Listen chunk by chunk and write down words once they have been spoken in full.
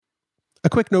A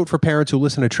quick note for parents who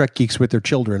listen to Trek Geeks with their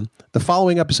children. The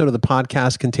following episode of the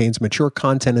podcast contains mature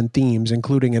content and themes,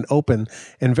 including an open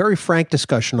and very frank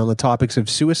discussion on the topics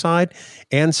of suicide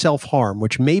and self-harm,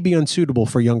 which may be unsuitable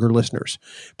for younger listeners.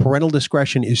 Parental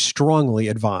discretion is strongly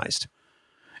advised.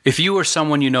 If you or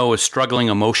someone you know is struggling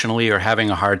emotionally or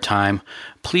having a hard time,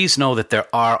 please know that there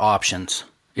are options.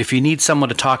 If you need someone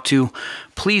to talk to,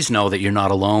 please know that you're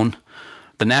not alone.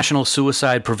 The National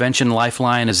Suicide Prevention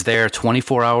Lifeline is there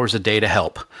 24 hours a day to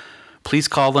help. Please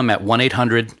call them at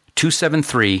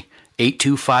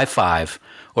 1-800-273-8255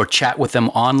 or chat with them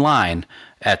online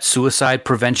at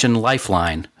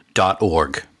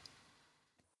suicidepreventionlifeline.org.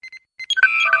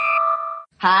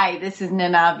 Hi, this is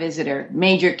Nana Visitor,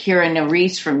 Major Kira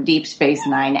Nerys from Deep Space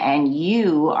Nine, and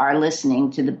you are listening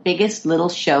to the biggest little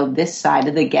show this side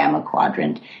of the Gamma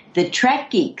Quadrant, the Trek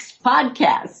Geeks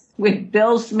podcast with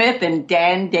Bill Smith and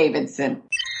Dan Davidson.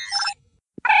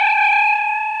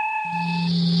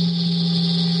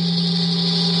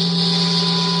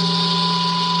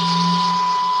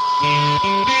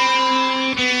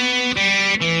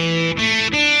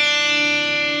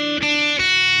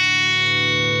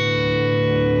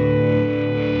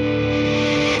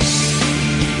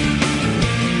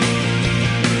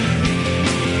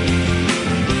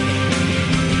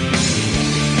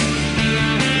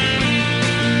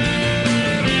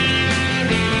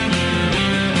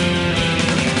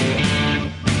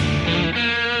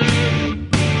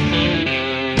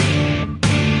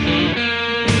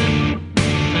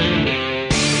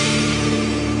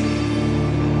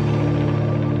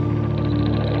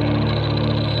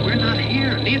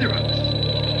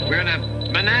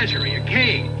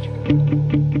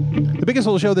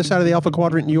 Show this side of the Alpha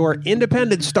Quadrant, your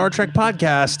independent Star Trek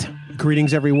podcast.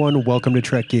 Greetings, everyone. Welcome to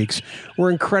Trek Geeks.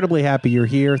 We're incredibly happy you're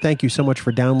here. Thank you so much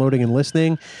for downloading and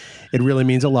listening. It really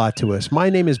means a lot to us. My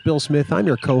name is Bill Smith. I'm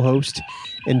your co-host.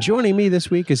 And joining me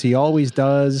this week, as he always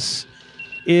does,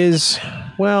 is,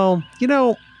 well, you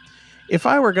know, if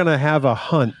I were going to have a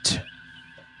hunt,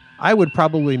 I would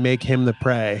probably make him the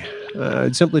prey.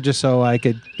 Simply just so I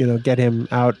could, get him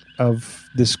out of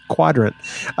this quadrant.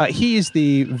 He's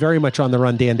the very much on the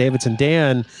run Dan Davidson.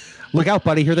 Dan, look out,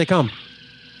 buddy. Here they come.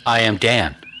 I am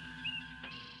Dan.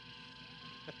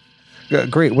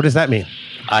 Great. What does that mean?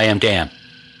 I am Dan.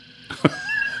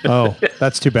 Oh,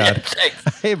 that's too bad. Yeah,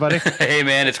 hey, buddy. Hey,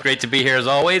 man. It's great to be here as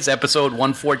always. Episode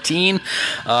 114.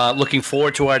 Looking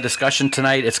forward to our discussion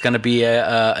tonight. It's going to be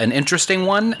an interesting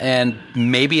one and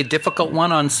maybe a difficult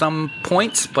one on some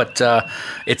points, but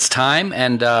it's time,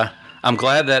 and I'm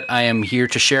glad that I am here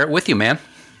to share it with you, man.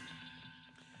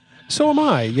 So am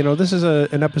I. This is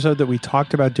an episode that we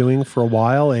talked about doing for a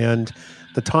while, and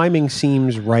the timing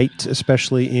seems right,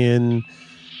 especially in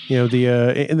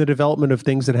in the development of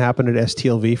things that happened at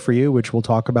STLV for you, which we'll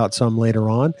talk about some later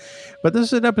on. But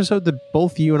this is an episode that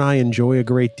both you and I enjoy a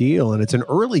great deal, and it's an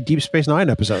early Deep Space Nine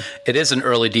episode. It is an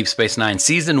early Deep Space Nine.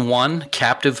 Season 1,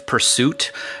 Captive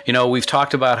Pursuit. We've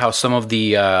talked about how some of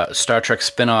the Star Trek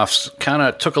spinoffs kind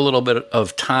of took a little bit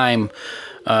of time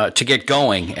to get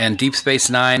going, and Deep Space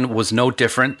Nine was no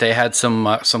different. They had some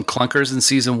clunkers in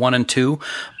season 1 and 2,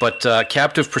 but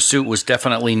Captive Pursuit was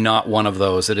definitely not one of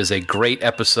those. It is a great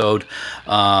episode,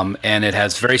 and it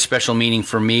has very special meaning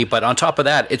for me. But on top of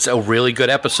that, it's a really good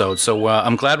episode. So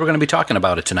I'm glad we're going to be talking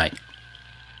about it tonight.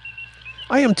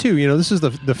 I am too. This is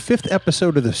the fifth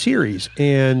episode of the series,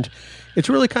 and it's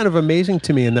really kind of amazing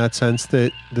to me in that sense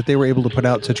that they were able to put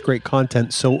out such great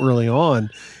content so early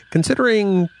on,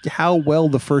 considering how well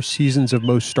the first seasons of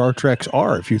most Star Treks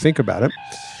are, if you think about it.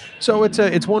 So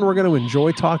it's one we're going to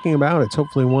enjoy talking about. It's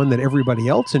hopefully one that everybody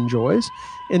else enjoys.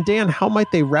 And Dan, how might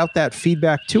they route that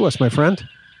feedback to us, my friend?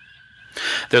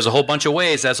 There's a whole bunch of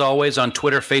ways, as always, on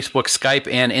Twitter, Facebook,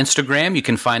 Skype, and Instagram. You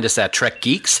can find us at Trek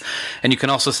Geeks, and you can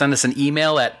also send us an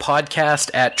email at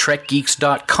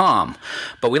podcast@trekgeeks.com.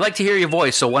 But we like to hear your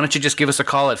voice, so why don't you just give us a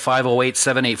call at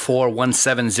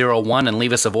 508-784-1701 and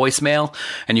leave us a voicemail.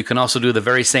 And you can also do the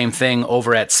very same thing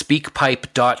over at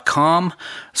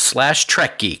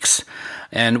speakpipe.com/TrekGeeks.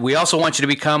 And we also want you to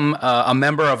become a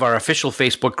member of our official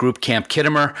Facebook group, Camp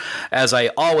Kittimer. As I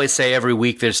always say every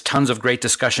week, there's tons of great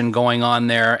discussion going on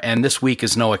there, and this week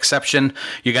is no exception.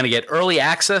 You're going to get early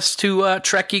access to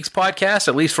Trek Geeks podcast,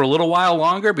 at least for a little while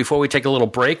longer, before we take a little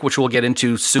break, which we'll get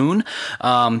into soon.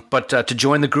 But to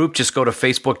join the group, just go to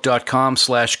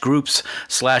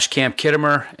facebook.com/groups/Camp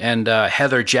Kittimer, and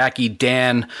Heather, Jackie,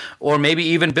 Dan, or maybe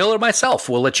even Bill or myself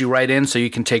will let you right in so you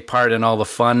can take part in all the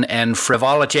fun and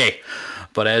frivolity.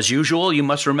 But as usual, you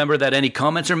must remember that any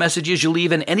comments or messages you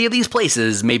leave in any of these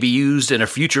places may be used in a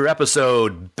future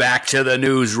episode. Back to the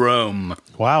newsroom.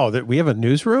 Wow, we have a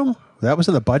newsroom? That was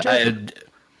in the budget?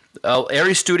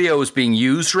 Aries Studio is being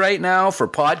used right now for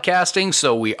podcasting,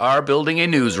 so we are building a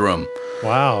newsroom.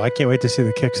 Wow, I can't wait to see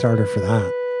the Kickstarter for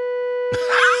that.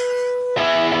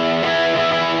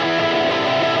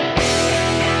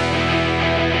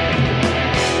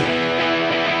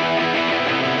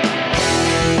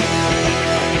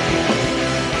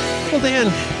 Well, Dan,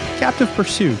 Captive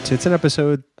Pursuit. It's an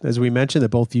episode, as we mentioned, that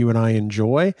both you and I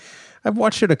enjoy. I've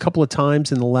watched it a couple of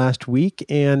times in the last week,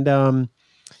 and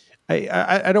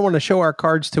I don't want to show our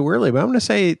cards too early, but I'm going to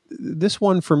say this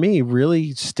one for me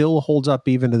really still holds up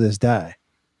even to this day.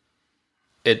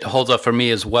 It holds up for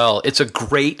me as well. It's a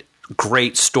great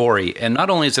story. And not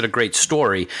only is it a great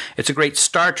story, it's a great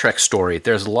Star Trek story.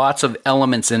 There's lots of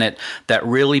elements in it that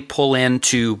really pull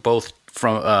into both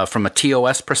from a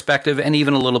TOS perspective and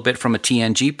even a little bit from a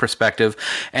TNG perspective.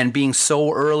 And being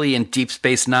so early in Deep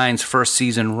Space Nine's first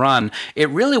season run, it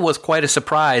really was quite a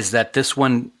surprise that this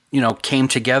one, came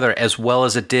together as well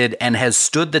as it did and has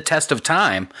stood the test of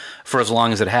time for as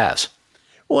long as it has.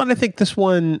 Well, and I think this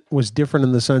one was different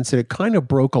in the sense that it kind of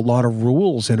broke a lot of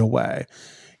rules in a way.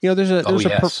 There's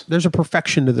a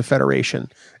perfection to the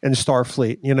Federation and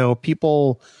Starfleet.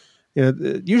 People,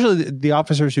 usually the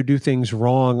officers who do things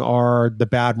wrong are the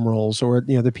Bad Admirals or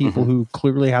the people who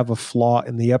clearly have a flaw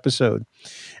in the episode.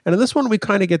 And in this one, we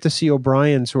kind of get to see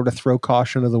O'Brien sort of throw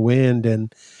caution to the wind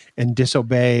and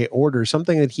disobey orders,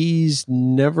 something that he's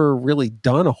never really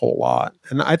done a whole lot.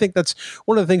 And I think that's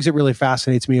one of the things that really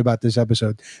fascinates me about this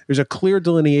episode. There's a clear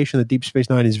delineation that Deep Space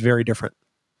Nine is very different.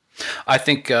 I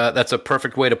think that's a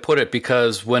perfect way to put it,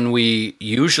 because when we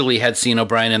usually had seen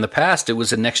O'Brien in the past, it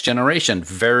was a Next Generation.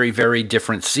 Very, very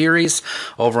different series.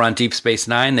 Over on Deep Space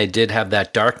Nine, they did have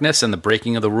that darkness and the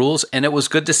breaking of the rules, and it was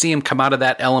good to see him come out of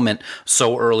that element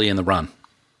so early in the run.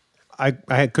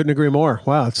 I couldn't agree more.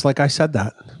 Wow, it's like I said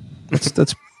that.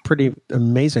 That's pretty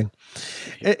amazing.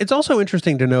 It's also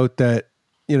interesting to note that,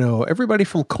 everybody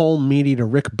from Colm Meaney to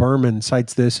Rick Berman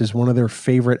cites this as one of their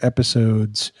favorite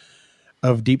episodes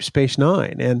of Deep Space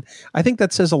Nine. And I think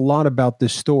that says a lot about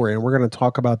this story. And we're going to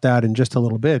talk about that in just a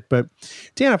little bit. But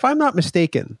Dan, if I'm not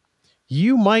mistaken,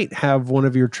 you might have one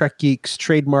of your Trek Geeks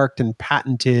trademarked and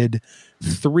patented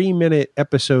 3-minute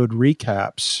episode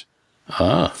recaps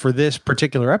for this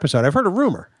particular episode. I've heard a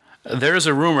rumor. There's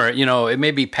a rumor, it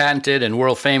may be patented and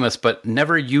world famous, but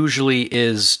never usually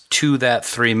is to that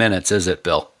 3 minutes, is it,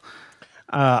 Bill?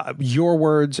 Your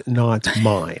words, not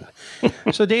mine.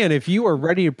 So, Dan, if you are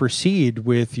ready to proceed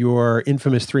with your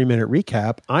infamous 3-minute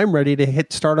recap, I'm ready to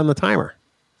hit start on the timer.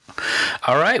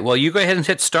 All right. Well, you go ahead and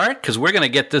hit start, because we're going to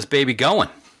get this baby going.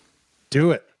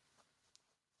 Do it.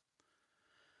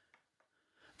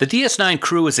 The DS9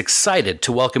 crew is excited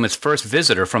to welcome its first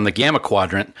visitor from the Gamma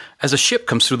Quadrant as a ship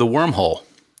comes through the wormhole.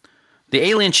 The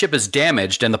alien ship is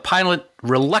damaged, and the pilot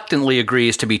reluctantly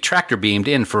agrees to be tractor beamed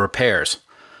in for repairs.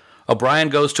 O'Brien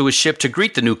goes to his ship to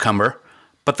greet the newcomer,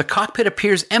 but the cockpit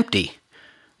appears empty.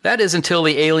 That is until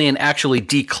the alien actually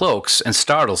decloaks and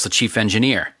startles the chief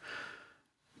engineer.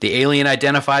 The alien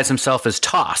identifies himself as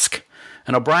Tosk,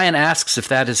 and O'Brien asks if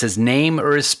that is his name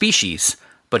or his species,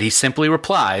 but he simply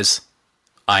replies,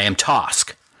 "I am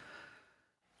Tosk."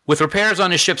 With repairs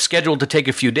on his ship scheduled to take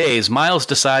a few days, Miles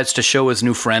decides to show his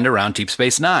new friend around Deep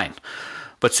Space Nine.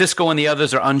 But Sisko and the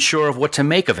others are unsure of what to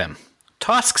make of him.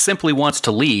 Tosk simply wants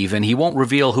to leave, and he won't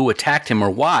reveal who attacked him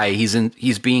or why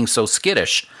he's being so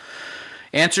skittish.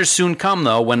 Answers soon come,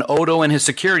 though, when Odo and his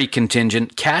security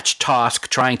contingent catch Tosk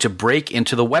trying to break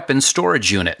into the weapons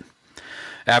storage unit.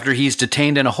 After he's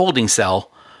detained in a holding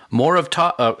cell,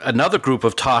 another group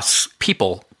of Tosk's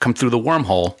people come through the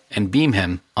wormhole and beam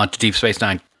him onto Deep Space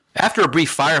Nine. After a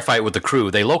brief firefight with the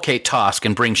crew, they locate Tosk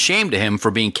and bring shame to him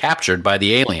for being captured by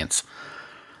the aliens.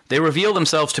 They reveal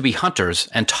themselves to be hunters,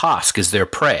 and Tosk is their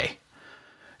prey.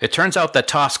 It turns out that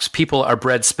Tosk's people are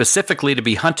bred specifically to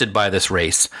be hunted by this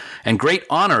race, and great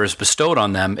honor is bestowed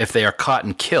on them if they are caught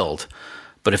and killed.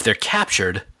 But if they're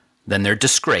captured, then they're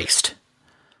disgraced.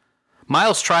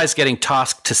 Miles tries getting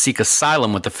Tosk to seek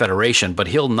asylum with the Federation, but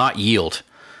he'll not yield.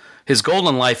 His goal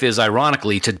in life is,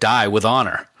 ironically, to die with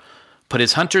honor. But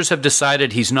his hunters have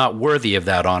decided he's not worthy of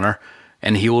that honor,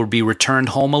 and he will be returned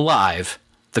home alive,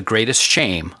 the greatest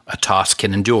shame a Tosk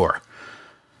can endure.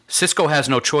 Sisko has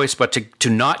no choice but to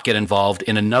not get involved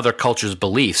in another culture's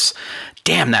beliefs.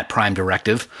 Damn that Prime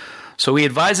Directive. So he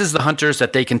advises the hunters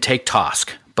that they can take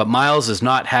Tosk, but Miles is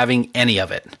not having any of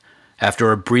it.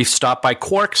 After a brief stop by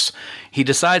Quarks, he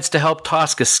decides to help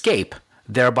Tosk escape,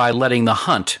 thereby letting the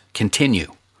hunt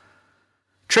continue.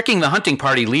 Tricking the hunting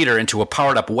party leader into a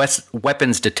powered-up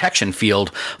weapons detection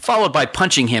field, followed by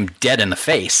punching him dead in the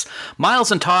face,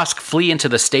 Miles and Tosk flee into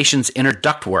the station's inner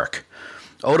ductwork.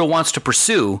 Odo wants to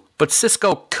pursue, but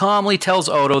Sisko calmly tells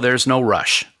Odo there's no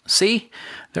rush. See?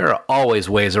 There are always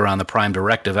ways around the Prime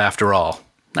Directive after all.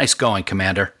 Nice going,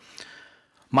 Commander.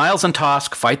 Miles and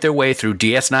Tosk fight their way through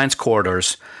DS9's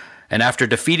corridors, and after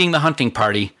defeating the hunting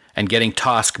party and getting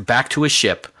Tosk back to his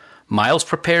ship, Miles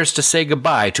prepares to say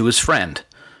goodbye to his friend.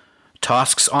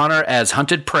 Tosk's honor as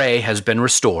hunted prey has been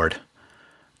restored.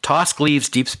 Tosk leaves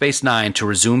Deep Space Nine to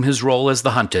resume his role as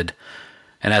the hunted,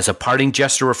 and as a parting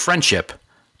gesture of friendship,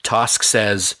 Tosk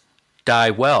says, "Die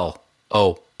well,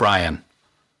 O'Brien."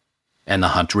 And the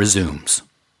hunt resumes.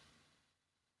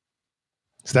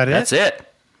 Is that it? That's it.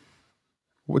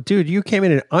 Well, dude, you came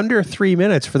in under 3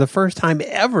 minutes for the first time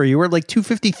ever. You were like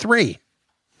 2:53.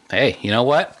 Hey, you know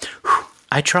what?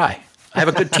 I try. I have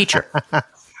a good teacher.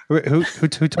 Who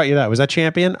taught you that? Was that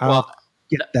Champion? Well,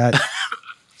 get that.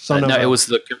 No, it was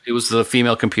the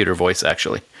female computer voice,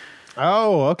 actually.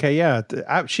 Oh, okay, yeah.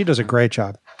 She does a great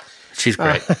job. She's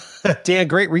great. Dan,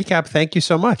 great recap. Thank you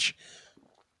so much.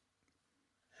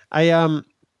 In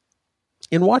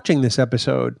watching this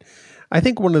episode, I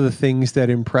think one of the things that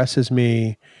impresses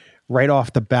me right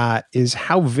off the bat is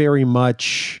how very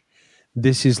much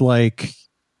this is like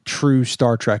true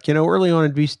Star Trek. You know, early on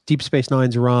in Deep Space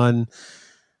Nine's run,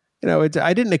 you know,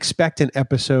 I didn't expect an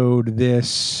episode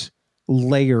this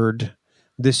layered,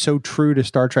 this so true to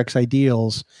Star Trek's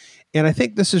ideals. And I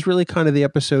think this is really kind of the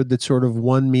episode that sort of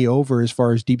won me over as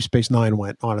far as Deep Space Nine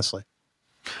went, honestly.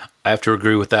 I have to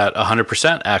agree with that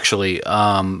 100%, actually.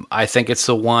 I think it's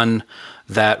the one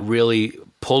that really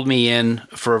pulled me in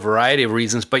for a variety of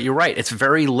reasons. But you're right, it's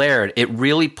very layered. It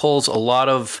really pulls a lot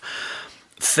of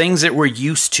things that we're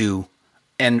used to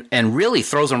and really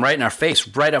throws them right in our face,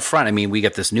 right up front. I mean, we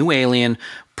get this new alien,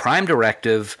 Prime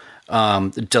Directive,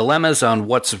 dilemmas on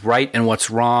what's right and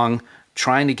what's wrong,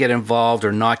 trying to get involved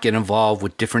or not get involved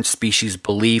with different species'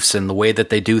 beliefs and the way that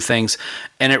they do things.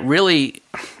 And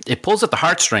it pulls at the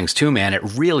heartstrings too, man. It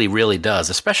really, really does,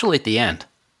 especially at the end.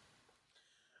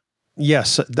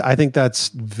 Yes, I think that's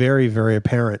very, very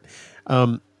apparent.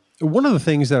 One of the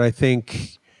things that I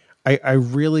think I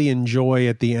really enjoy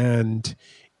at the end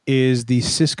is the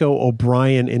Sisko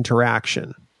O'Brien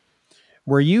interaction,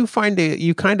 where you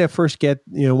kind of first get,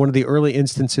 you know, one of the early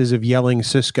instances of yelling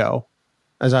Sisko,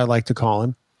 as I like to call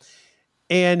him.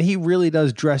 And he really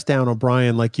does dress down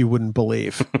O'Brien like you wouldn't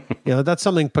believe. You know, that's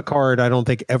something Picard, I don't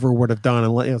think, ever would have done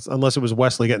unless it was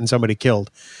Wesley getting somebody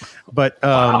killed. But,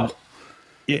 wow.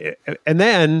 And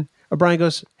then O'Brien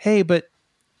goes, "Hey, but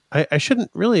I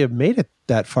shouldn't really have made it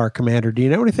that far, Commander. Do you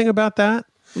know anything about that?"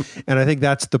 And I think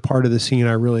that's the part of the scene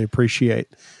I really appreciate.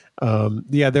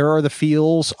 There are the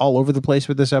feels all over the place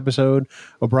with this episode.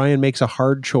 O'Brien makes a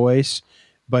hard choice,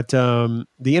 but the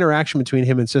interaction between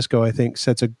him and Sisko, I think,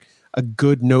 sets a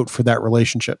good note for that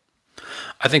relationship.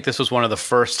 I think this was one of the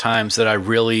first times that I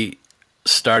really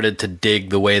started to dig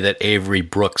the way that Avery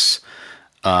Brooks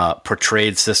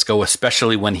portrayed Sisko,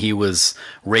 especially when he was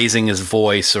raising his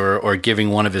voice or giving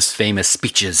one of his famous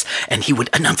speeches, and he would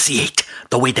enunciate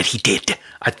the way that he did.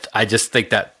 I just think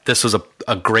that this was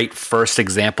a great first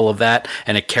example of that,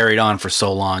 and it carried on for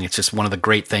so long. It's just one of the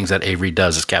great things that Avery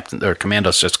does as Captain or Commando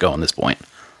Sisko on this point.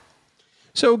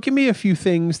 So give me a few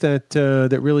things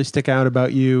that really stick out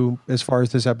about you as far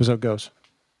as this episode goes.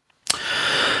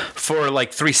 For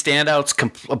like three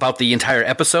standouts about the entire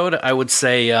episode, I would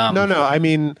say... No, I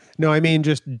mean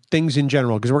just things in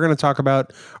general, because we're going to talk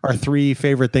about our three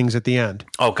favorite things at the end.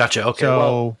 Oh, gotcha. Okay,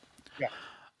 so, yeah.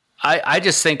 I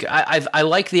just think I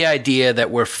like the idea that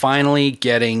we're finally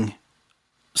getting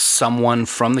someone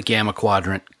from the Gamma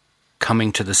Quadrant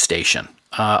coming to the station.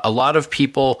 A lot of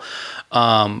people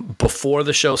before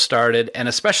the show started, and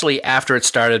especially after it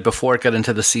started, before it got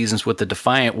into the seasons with the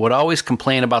Defiant, would always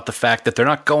complain about the fact that they're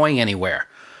not going anywhere.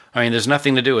 I mean, there's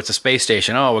nothing to do. It's a space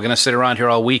station. Oh, we're going to sit around here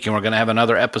all week, and we're going to have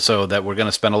another episode that we're going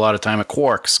to spend a lot of time at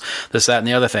Quarks, this, that, and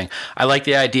the other thing. I like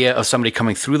the idea of somebody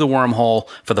coming through the wormhole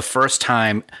for the first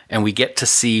time, and we get to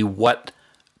see what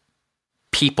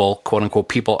people, quote-unquote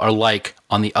people, are like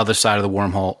on the other side of the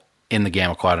wormhole in the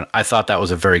Gamma Quadrant. I thought that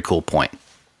was a very cool point.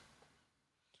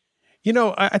 You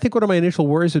know, I think one of my initial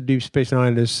worries of Deep Space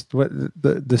Nine is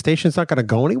the station's not going to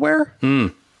go anywhere.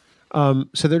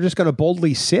 So they're just going to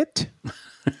boldly sit.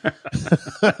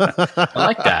 I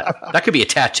like that. That could be a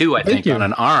tattoo, I think, on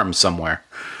an arm somewhere.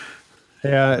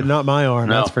 Yeah, not my arm.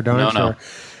 No, that's for darn sure.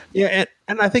 Yeah,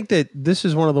 and I think that this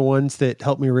is one of the ones that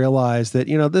helped me realize that,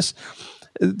 you know, this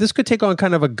could take on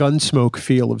kind of a Gunsmoke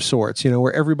feel of sorts, you know,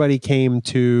 where everybody came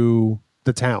to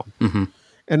the town. Mm-hmm.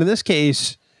 And in this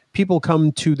case, people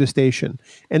come to the station,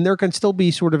 and there can still be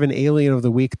sort of an alien of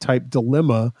the week type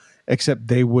dilemma except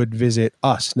they would visit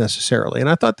us necessarily. And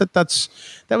I thought that was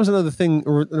another thing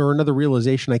or another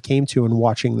realization I came to in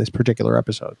watching this particular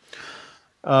episode.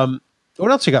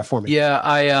 What else you got for me? Yeah,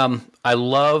 I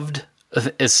loved,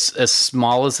 as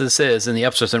small as this is, and the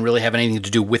episode doesn't really have anything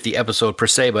to do with the episode per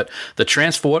se, but the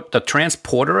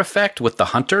transporter effect with the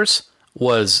hunters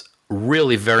was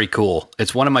really very cool.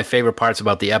 It's one of my favorite parts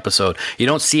about the episode. You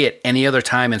don't see it any other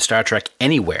time in Star Trek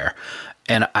anywhere,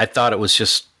 and I thought it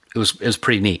was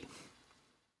pretty neat.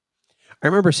 I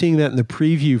remember seeing that in the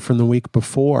preview from the week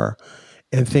before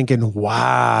and thinking,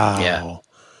 wow,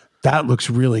 that looks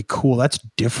really cool. That's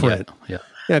different. Yeah.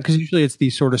 Yeah, because usually it's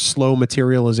these sort of slow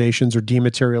materializations or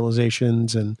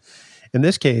dematerializations. And in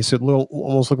this case, it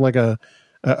almost looked like a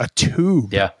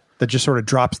tube. Yeah. That just sort of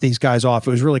drops these guys off.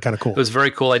 It was really kind of cool. It was very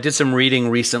cool. I did some reading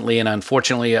recently, and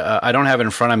unfortunately, I don't have it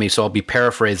in front of me, so I'll be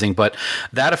paraphrasing, but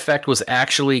that effect was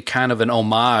actually kind of an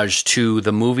homage to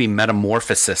the movie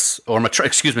Metamorphosis, or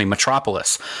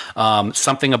Metropolis.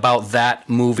 Something about that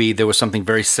movie, there was something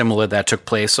very similar that took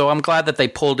place. So I'm glad that they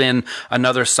pulled in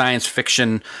another science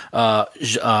fiction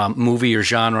movie or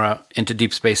genre into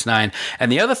Deep Space Nine.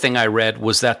 And the other thing I read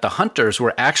was that the hunters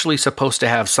were actually supposed to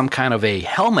have some kind of a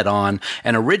helmet on,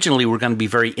 and originally were going to be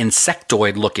very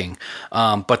insectoid looking,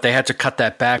 but they had to cut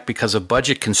that back because of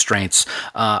budget constraints.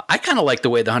 I kind of like the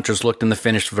way the hunters looked in the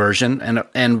finished version,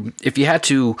 and if you had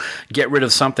to get rid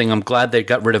of something, I'm glad they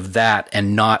got rid of that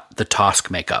and not the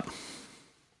Tosk makeup.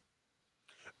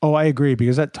 Oh, I agree,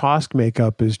 because that Tosk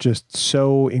makeup is just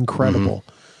so incredible.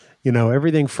 Mm-hmm.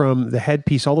 Everything from the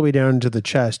headpiece all the way down to the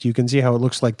chest, you can see how it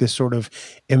looks like this sort of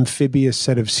amphibious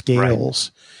set of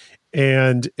scales. Right.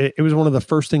 And it was one of the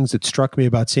first things that struck me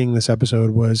about seeing this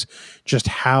episode was just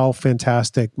how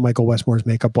fantastic Michael Westmore's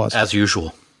makeup was. As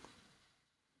usual.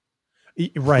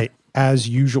 Right. As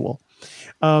usual.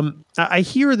 I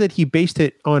hear that he based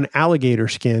it on alligator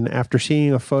skin after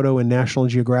seeing a photo in National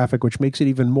Geographic, which makes it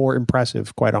even more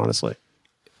impressive, quite honestly.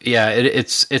 Yeah,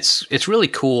 it's really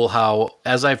cool how,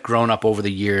 as I've grown up over the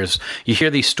years, you hear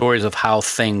these stories of how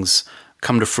things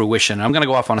come to fruition. I'm going to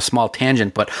go off on a small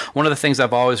tangent, but one of the things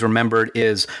I've always remembered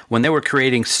is when they were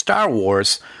creating Star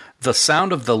Wars, the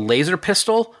sound of the laser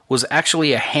pistol was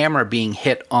actually a hammer being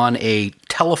hit on a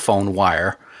telephone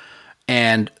wire.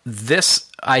 And this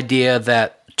idea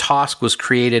that Tosk was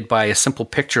created by a simple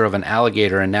picture of an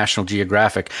alligator in National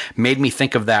Geographic made me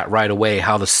think of that right away,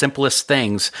 how the simplest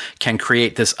things can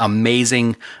create this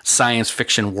amazing science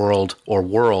fiction world or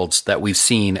worlds that we've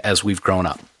seen as we've grown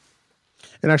up.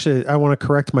 And actually, I want to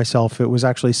correct myself. It was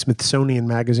actually Smithsonian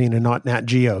Magazine and not Nat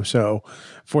Geo. So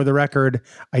for the record,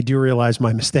 I do realize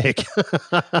my mistake.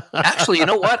 Actually, you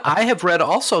know what? I have read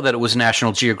also that it was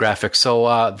National Geographic.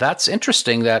 So that's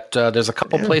interesting that there's a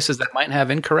couple places that might have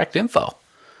incorrect info.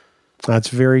 That's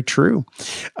very true.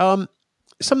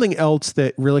 Something else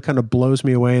that really kind of blows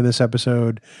me away in this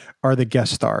episode are the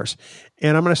guest stars.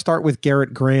 And I'm going to start with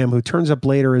Garrett Graham, who turns up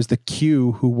later as the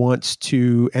Q who wants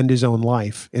to end his own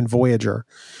life in Voyager.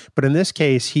 But in this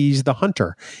case, he's the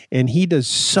hunter, and he does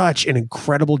such an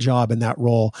incredible job in that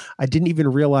role. I didn't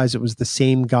even realize it was the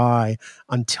same guy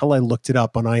until I looked it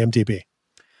up on IMDb.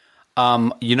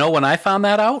 When I found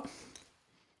that out?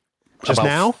 Just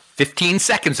now? 15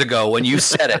 seconds ago when you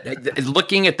said it.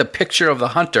 Looking at the picture of the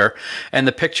hunter and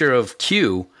the picture of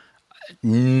Q,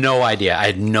 no idea. I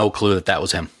had no clue that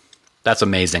was him. That's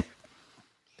amazing.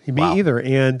 Me either.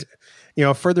 And,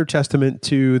 a further testament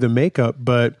to the makeup,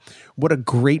 but what a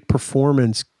great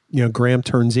performance, Graham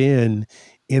turns in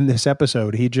this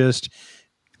episode. He just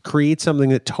creates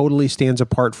something that totally stands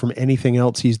apart from anything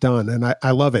else he's done. And I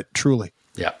love it, truly.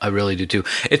 Yeah, I really do too.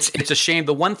 It's a shame.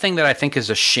 The one thing that I think is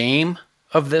a shame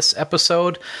of this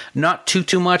episode, not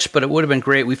too much, but it would have been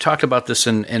great. We've talked about this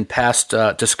in past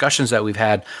discussions that we've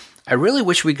had. I really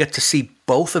wish we get to see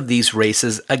both of these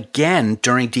races again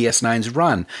during DS9's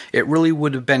run. It really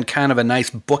would have been kind of a nice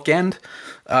bookend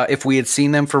if we had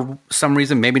seen them for some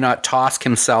reason, maybe not Tosk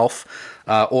himself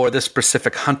or the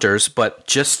specific hunters, but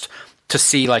just to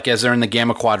see, like, as they're in the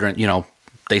Gamma Quadrant,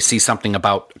 they see something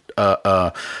about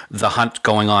the hunt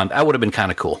going on. That would have been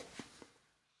kind of cool.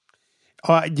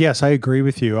 Yes, I agree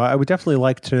with you. I would definitely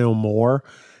like to know more.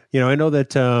 I know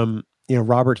that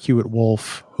Robert Hewitt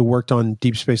Wolf, who worked on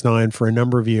Deep Space Nine for a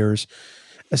number of years,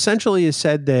 essentially has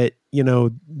said that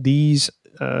these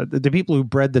the people who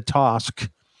bred the Tosk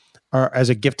are, as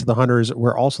a gift to the hunters,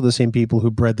 were also the same people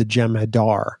who bred the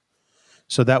Jem'Hadar.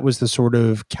 So that was the sort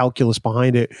of calculus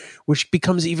behind it, which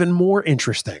becomes even more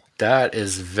interesting. That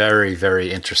is very,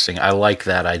 very interesting. I like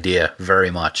that idea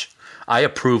very much. I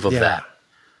approve of that.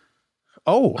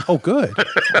 Oh, good.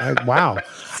 Wow.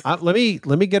 Let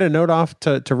me get a note off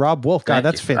to Rob Wolf. God,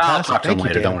 that's fantastic. I'll talk to him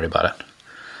later. Don't worry about it.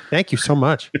 Thank you so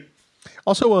much.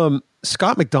 Also,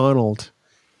 Scott McDonald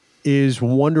is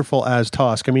wonderful as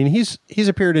Tusk. I mean, he's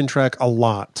appeared in Trek a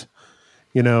lot.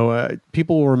 You know,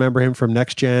 people will remember him from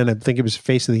Next Gen. I think it was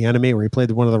Face of the Enemy, where he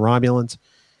played one of the Romulans.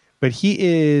 But he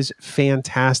is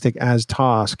fantastic as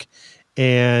Tusk,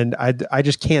 and I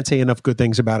just can't say enough good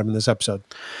things about him in this episode.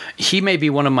 He may be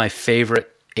one of my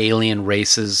favorite alien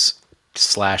races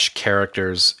 /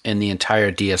 characters in the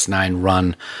entire DS9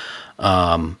 run.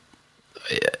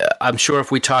 I'm sure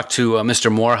if we talk to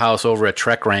Mr. Morehouse over at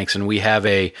Trek Ranks and we have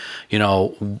a,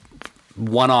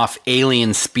 one-off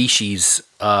alien species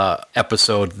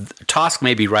episode, Tusk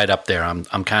may be right up there.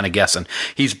 I'm kind of guessing.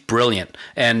 He's brilliant,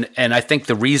 and I think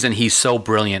the reason he's so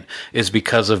brilliant is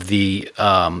because of the,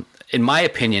 in my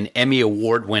opinion, Emmy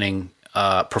award-winning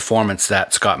performance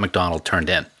that Scott McDonald turned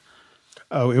in.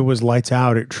 Oh, it was lights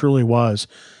out. It truly was.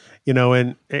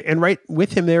 And right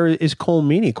with him there is Colm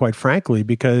Meaney, quite frankly,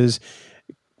 because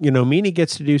Meaney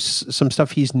gets to do some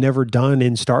stuff he's never done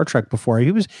in Star Trek before.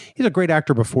 He's a great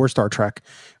actor before Star Trek,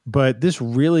 but this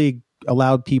really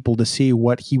allowed people to see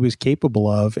what he was capable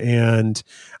of. And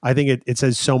I think it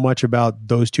says so much about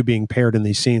those two being paired in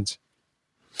these scenes.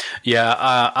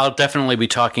 Yeah, I'll definitely be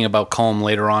talking about Colm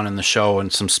later on in the show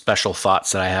and some special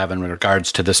thoughts that I have in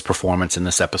regards to this performance in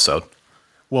this episode.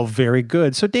 Well, very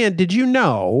good. So, Dan, did you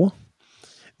know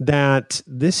that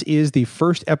this is the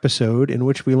first episode in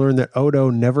which we learn that Odo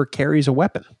never carries a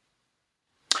weapon?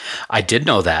 I did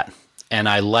know that. And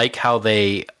I like how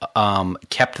they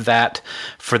kept that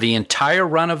for the entire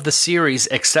run of the series,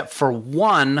 except for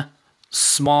one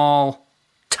small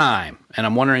time. And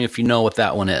I'm wondering if you know what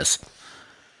that one is.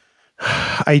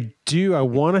 I do. I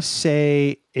want to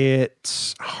say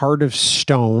it's Heart of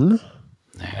Stone.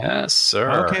 Yes,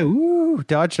 sir. Okay. Ooh,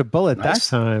 dodged a bullet that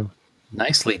time.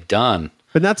 Nicely done.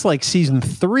 But that's like season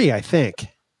 3, I think.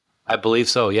 I believe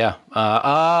so, yeah.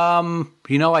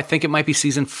 I think it might be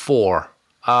season 4.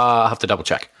 I'll have to double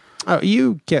check. Oh,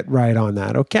 you get right on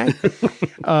that, okay?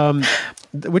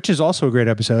 Which is also a great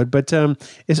episode, but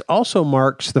it also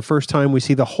marks the first time we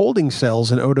see the holding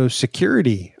cells in Odo's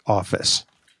security office.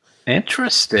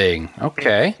 Interesting.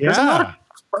 Okay. Yeah. There's a lot of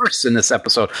firsts in this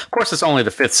episode. Of course, it's only the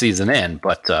 5th season in,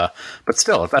 but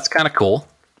still, that's kind of cool.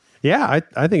 Yeah,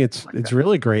 I think it's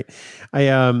really great.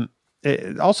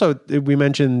 Also, we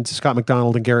mentioned Scott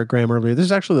McDonald and Garrett Graham earlier. This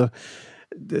is actually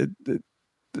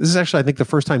I think the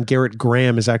first time Garrett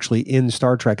Graham is actually in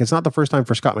Star Trek. It's not the first time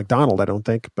for Scott McDonald, I don't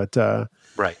think, but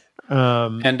right.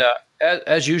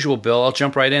 As usual, Bill, I'll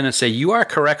jump right in and say you are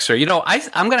correct, sir. I'm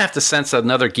going to have to sense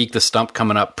another Geek the Stump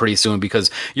coming up pretty soon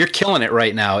because you're killing it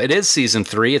right now. It is season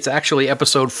 3. It's actually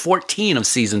episode 14 of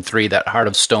season 3 that Heart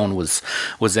of Stone was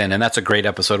in, and that's a great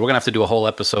episode. We're going to have to do a whole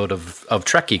episode of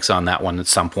Trek Geeks on that one at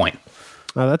some point.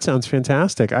 Oh, that sounds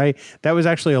fantastic. That was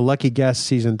actually a lucky guess,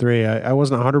 season 3. I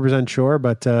wasn't 100% sure,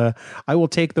 but I will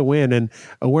take the win, and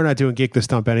we're not doing Geek the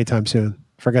Stump anytime soon.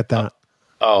 Forget that.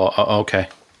 Okay.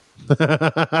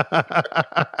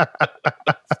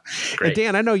 And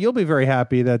Dan, I know you'll be very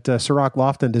happy that Sirach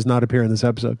Lofton does not appear in this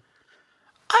episode.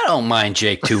 I don't mind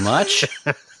Jake too much.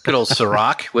 Good old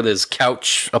Sirach with his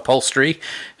couch upholstery.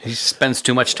 He spends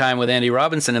too much time with Andy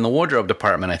Robinson in the wardrobe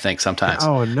department, I think, sometimes.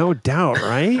 Oh, no doubt,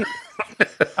 right?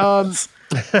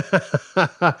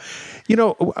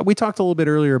 We talked a little bit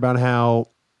earlier about how,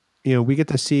 we get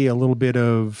to see a little bit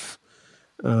of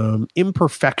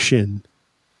imperfection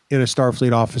in a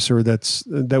Starfleet officer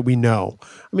that we know.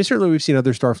 I mean, certainly we've seen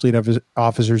other Starfleet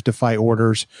officers defy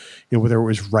orders, whether it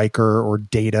was Riker or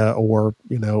Data or,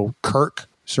 Kirk,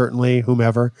 certainly,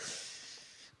 whomever.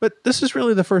 But this is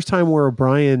really the first time where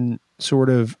O'Brien sort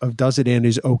of does it and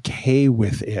is okay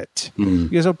with it.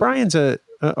 Because O'Brien's a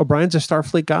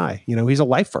Starfleet guy. He's a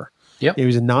lifer. Yep.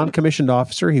 He's a non-commissioned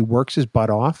officer. He works his butt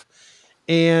off.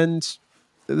 And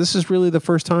this is really the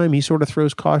first time he sort of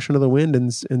throws caution to the wind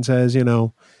and says,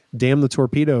 damn the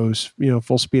torpedoes,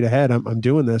 full speed ahead. I'm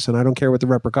doing this, and I don't care what the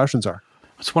repercussions are.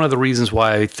 It's one of the reasons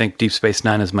why I think Deep Space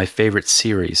Nine is my favorite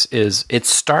series. Is it's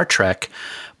Star Trek,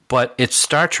 but it's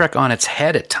Star Trek on its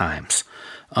head at times.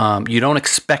 You don't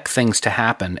expect things to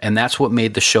happen, and that's what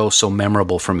made the show so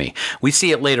memorable for me. We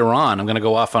see it later on. I'm going to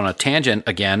go off on a tangent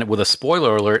again with a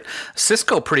spoiler alert.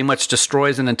 Cisco pretty much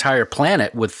destroys an entire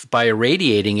planet by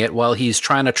irradiating it while he's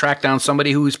trying to track down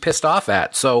somebody who he's pissed off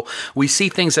at. So we see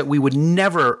things that we would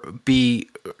never be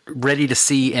ready to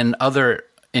see in other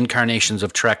incarnations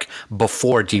of Trek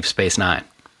before Deep Space Nine.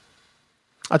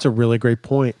 That's a really great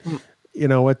point.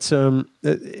 It's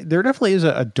there definitely is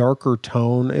a darker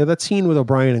tone. That scene with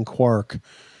O'Brien and Quark,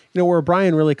 where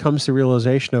O'Brien really comes to the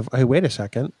realization of, hey, wait a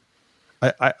second,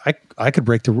 I could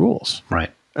break the rules.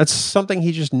 Right. That's something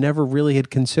he just never really had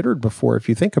considered before, if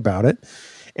you think about it.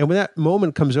 And when that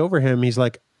moment comes over him, he's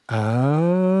like,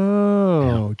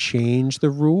 oh, change the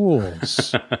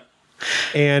rules.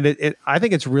 And I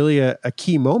think it's really a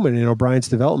key moment in O'Brien's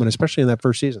development, especially in that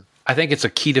first season. I think it's a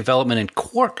key development in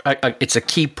Quark. It's a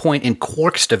key point in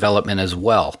Quark's development as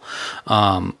well.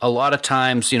 A lot of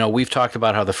times, we've talked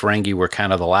about how the Ferengi were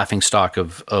kind of the laughingstock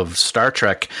of Star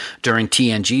Trek during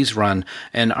TNG's run,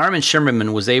 and Armin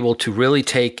Shimmerman was able to really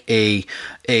take an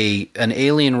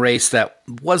alien race that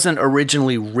wasn't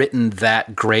originally written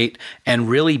that great and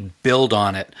really build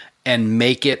on it and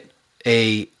make it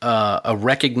a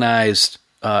recognized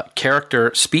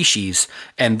character species,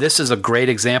 and this is a great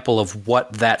example of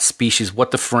what that species, what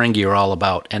the Ferengi are all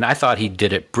about. And I thought he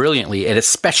did it brilliantly, and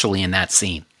especially in that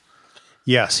scene.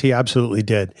 Yes, he absolutely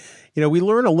did. We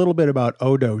learn a little bit about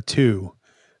Odo too,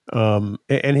 and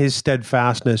his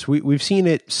steadfastness. We've seen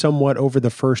it somewhat over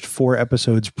the first 4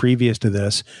 episodes previous to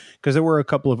this, because there were a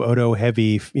couple of Odo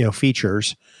heavy,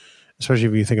 features, especially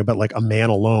if you think about like A Man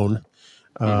Alone.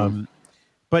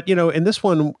 But, in this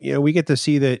one, we get to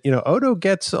see that, Odo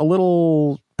gets a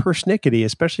little persnickety,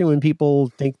 especially when people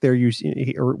think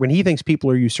or when he thinks people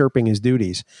are usurping his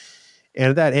duties.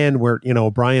 And at that end where,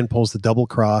 O'Brien pulls the double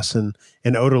cross and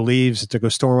Odo leaves to go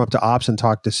storm up to Ops and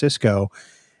talk to Sisko,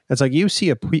 it's like you see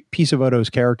a piece of Odo's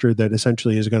character that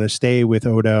essentially is going to stay with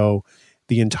Odo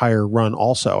the entire run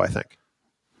also, I think.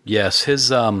 Yes,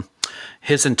 his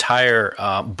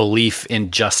entire belief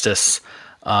in justice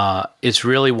is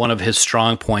really one of his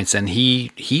strong points, and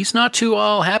he's not too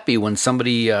all happy when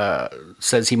somebody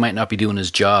says he might not be doing his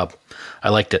job. I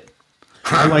liked it.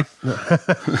 I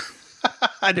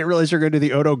didn't realize you were going to do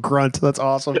the Odo grunt. That's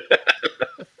awesome.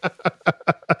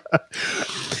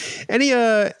 Any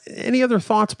other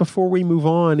thoughts before we move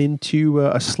on into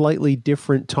a slightly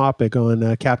different topic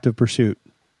on Captive Pursuit?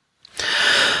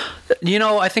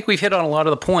 I think we've hit on a lot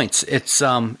of the points. It's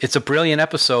a brilliant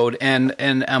episode, and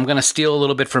I'm going to steal a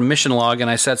little bit from Mission Log, and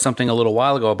I said something a little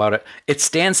while ago about it. It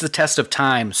stands the test of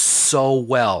time so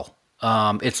well.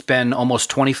 It's been almost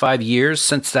 25 years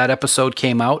since that episode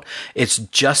came out. It's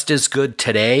just as good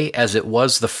today as it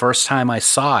was the first time I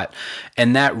saw it,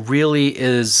 and that really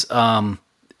is a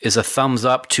thumbs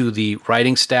up to the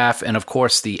writing staff and, of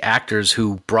course, the actors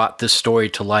who brought this story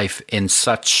to life in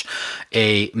such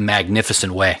a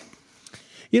magnificent way.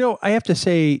 I have to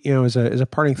say, as a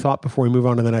parting thought before we move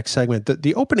on to the next segment,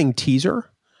 the opening teaser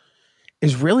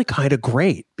is really kind of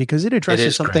great because it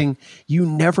addresses something you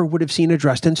never would have seen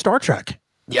addressed in Star Trek.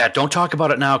 Yeah, don't talk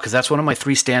about it now because that's one of my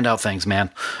 3 standout things, man.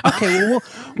 Okay, well,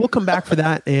 we'll come back for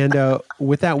that. And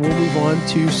with that, we'll move on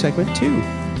to segment 2.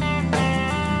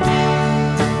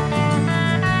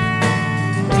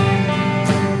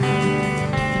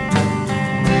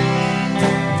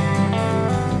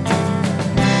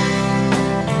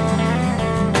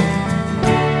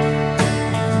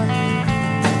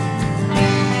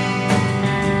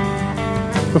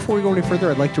 Before we go any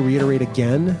further, I'd like to reiterate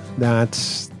again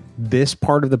that this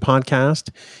part of the podcast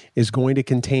is going to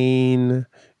contain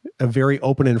a very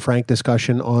open and frank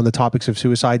discussion on the topics of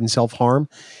suicide and self-harm,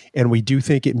 and we do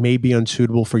think it may be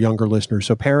unsuitable for younger listeners.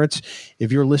 So parents,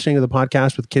 if you're listening to the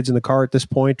podcast with kids in the car at this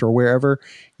point or wherever,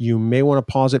 you may want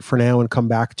to pause it for now and come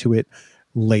back to it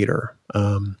later.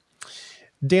 Dan,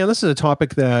 this is a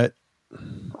topic that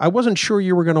I wasn't sure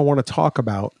you were going to want to talk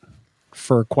about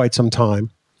for quite some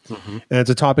time. Mm-hmm. And it's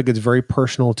a topic that's very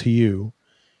personal to you.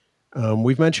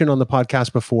 We've mentioned on the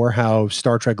podcast before how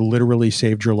Star Trek literally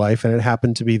saved your life, and it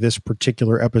happened to be this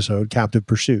particular episode, Captive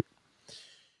Pursuit.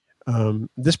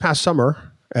 This past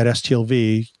summer at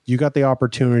STLV, you got the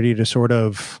opportunity to sort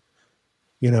of,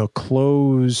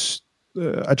 close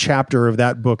a chapter of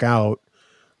that book out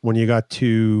when you got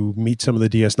to meet some of the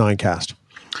DS9 cast.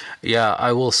 Yeah,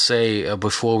 I will say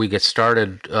before we get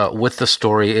started with the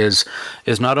story is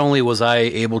not only was I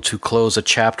able to close a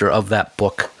chapter of that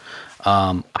book,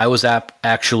 I was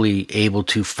actually able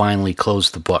to finally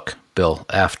close the book, Bill,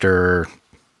 after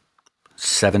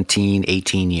 17,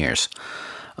 18 years.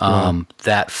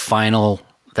 That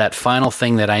final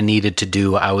thing that I needed to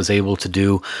do, I was able to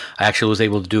do. I actually was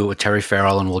able to do it with Terry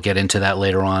Farrell, and we'll get into that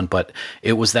later on. But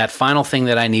it was that final thing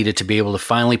that I needed to be able to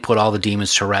finally put all the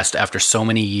demons to rest after so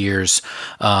many years.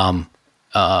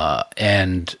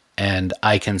 And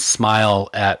I can smile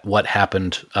at what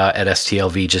happened at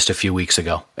STLV just a few weeks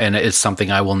ago, and it's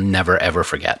something I will never ever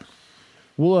forget.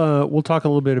 We'll talk a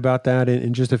little bit about that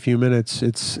in just a few minutes.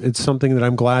 It's something that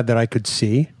I'm glad that I could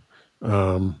see.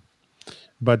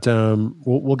 But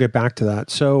we'll get back to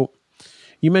that. So,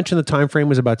 You mentioned the time frame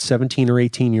was about 17 or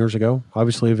 18 years ago.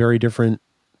 Obviously, a very different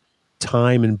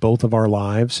time in both of our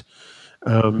lives.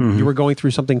 You were going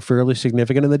through something fairly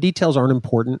significant, and the details aren't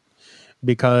important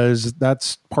because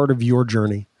that's part of your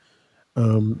journey.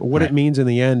 What it means in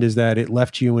the end is that it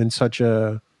left you in such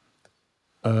a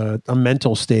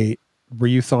mental state where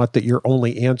you thought that your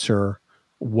only answer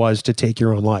was to take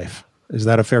your own life. Is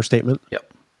that a fair statement?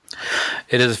 Yep.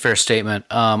 It is a fair statement.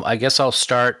 I guess I'll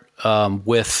start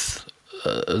with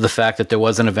the fact that there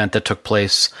was an event that took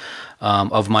place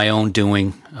of my own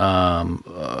doing.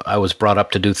 I was brought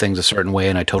up to do things a certain way,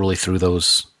 and I totally threw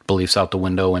those beliefs out the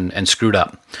window and screwed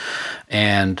up.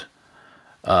 And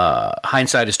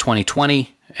hindsight is 20/20,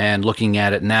 and looking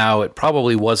at it now, it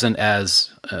probably wasn't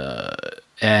as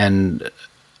a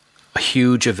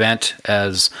huge event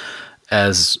as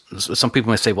some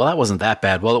people may say. Well, that wasn't that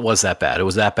bad. Well, it was that bad. It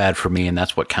was that bad for me, and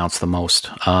that's what counts the most.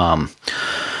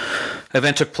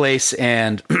 Event took place,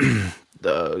 and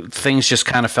things just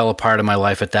kind of fell apart in my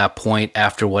life at that point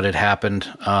after what had happened.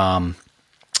 I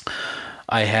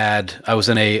was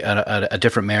in a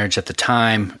different marriage at the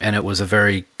time, and it was a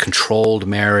very controlled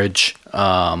marriage.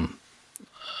 And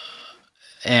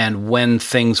when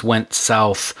things went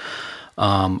south,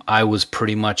 I was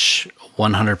pretty much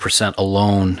 100%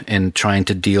 alone in trying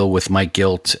to deal with my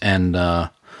guilt, and I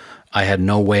had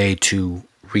no way to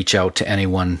reach out to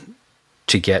anyone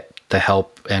to get the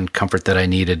help and comfort that I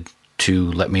needed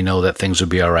to let me know that things would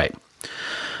be all right.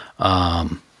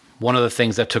 One of the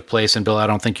things that took place, and Bill, I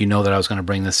don't think you know that I was going to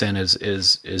bring this in,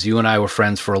 is you and I were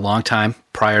friends for a long time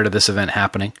prior to this event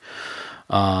happening.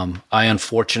 I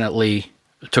unfortunately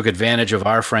took advantage of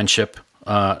our friendship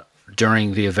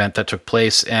during the event that took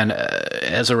place, and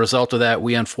as a result of that,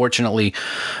 we unfortunately,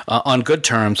 on good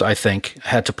terms, I think,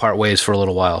 had to part ways for a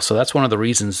little while. So that's one of the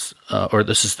reasons, or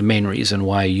this is the main reason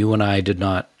why you and I did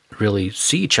not really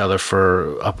see each other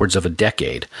for upwards of a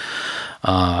decade.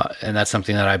 And that's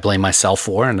something that I blame myself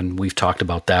for, and we've talked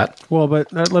about that. Well,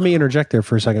 but let me interject there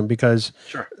for a second, because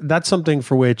Sure. That's something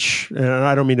for which, and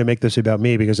I don't mean to make this about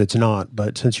me because it's not,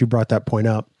 but since you brought that point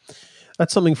up,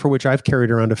 that's something for which I've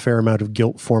carried around a fair amount of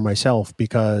guilt for myself,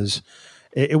 because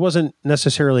it wasn't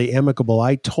necessarily amicable.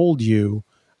 I told you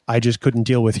I just couldn't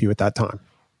deal with you at that time.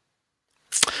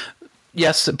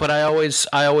 Yes, but I always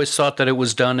thought that it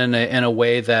was done in a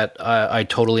way that I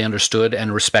totally understood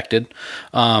and respected.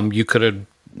 You could have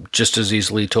just as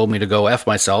easily told me to go F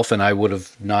myself, and I would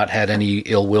have not had any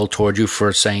ill will toward you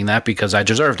for saying that, because I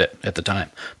deserved it at the time.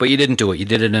 But you didn't do it. You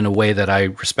did it in a way that I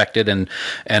respected and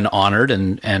honored,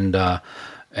 and that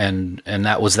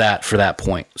was that for that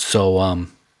point. So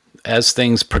as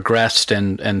things progressed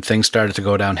and things started to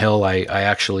go downhill, I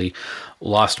actually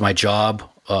lost my job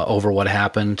over what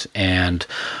happened, and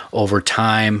over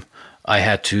time I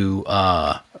had to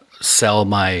sell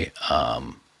my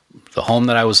the home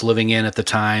that I was living in at the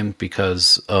time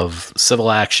because of civil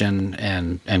action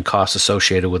and costs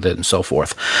associated with it and so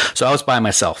forth. So I was by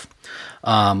myself.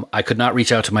 I could not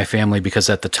reach out to my family because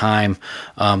at the time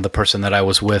the person that I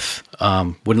was with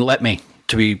wouldn't let me,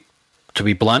 to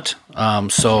be blunt.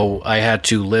 So I had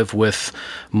to live with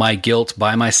my guilt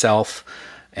by myself,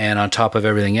 and on top of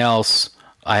everything else,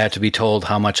 I had to be told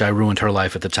how much I ruined her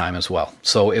life at the time as well.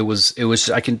 So it was,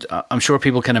 I'm sure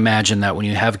people can imagine that when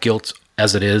you have guilt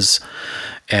as it is,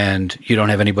 and you don't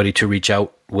have anybody to reach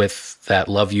out with that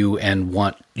love you and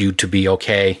want you to be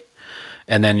okay,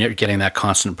 and then you're getting that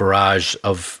constant barrage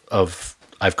of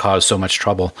I've caused so much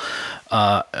trouble,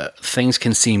 things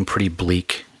can seem pretty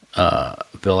bleak.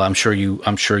 Bill, I'm sure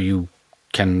you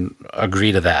can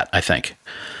agree to that, I think.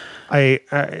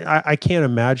 I can't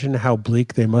imagine how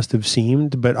bleak they must have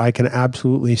seemed, but I can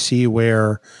absolutely see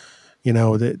where,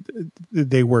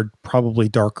 they were probably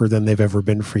darker than they've ever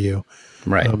been for you.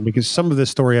 Right. Because some of this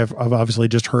story I've obviously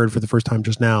just heard for the first time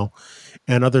just now,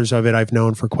 and others of it I've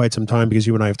known for quite some time because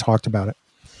you and I have talked about it.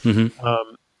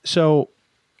 Mm-hmm. So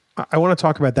I want to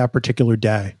talk about that particular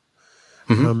day,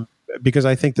 because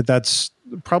I think that that's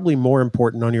probably more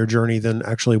important on your journey than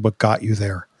actually what got you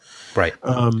there. Right.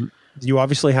 You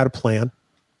obviously had a plan.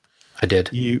 I did.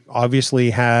 You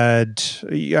obviously had,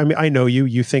 I know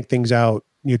you think things out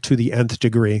to the nth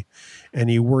degree,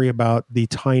 and you worry about the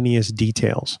tiniest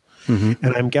details. Mm-hmm.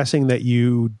 And I'm guessing that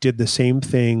you did the same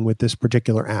thing with this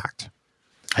particular act.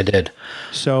 I did.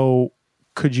 So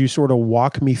could you sort of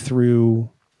walk me through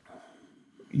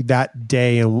that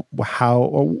day and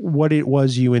what it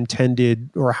was you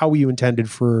intended, or how you intended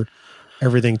for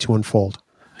everything to unfold?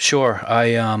 Sure.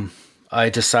 I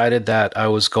decided that I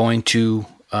was going to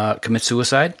commit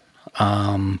suicide.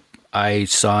 I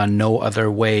saw no other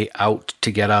way out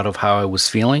to get out of how I was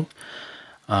feeling.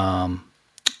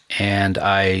 And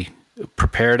I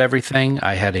prepared everything.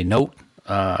 I had a note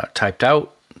typed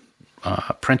out,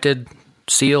 printed,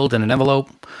 sealed in an envelope.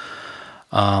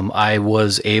 I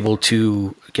was able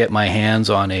to get my hands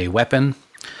on a weapon,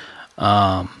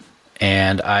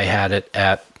 and I had it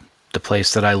at the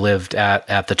place that I lived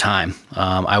at the time.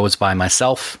 I was by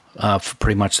myself for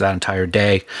pretty much that entire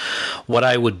day. What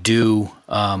I would do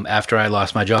after I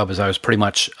lost my job is I was pretty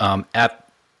much at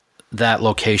that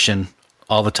location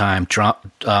all the time,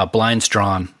 blinds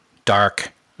drawn,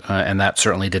 dark, and that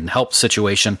certainly didn't help the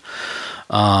situation.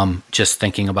 Just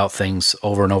thinking about things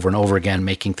over and over and over again,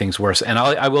 making things worse. And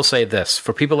I will say this,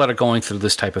 for people that are going through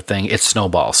this type of thing, it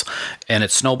snowballs. And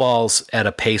it snowballs at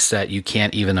a pace that you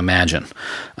can't even imagine.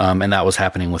 And that was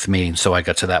happening with me. So I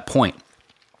got to that point.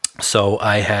 So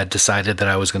I had decided that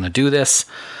I was going to do this.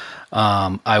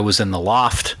 I was in the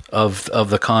loft of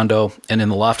the condo. And in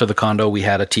the loft of the condo, we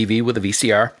had a TV with a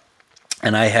VCR.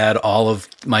 And I had all of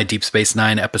my Deep Space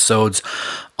Nine episodes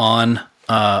on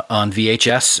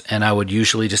VHS, and I would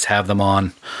usually just have them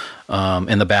on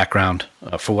in the background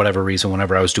for whatever reason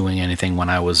whenever I was doing anything when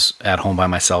I was at home by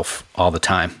myself all the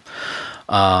time.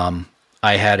 I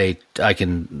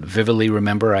can vividly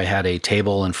remember I had a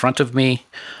table in front of me.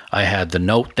 I had the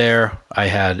note there. I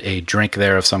had a drink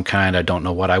there of some kind. I don't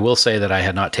know what. I will say that I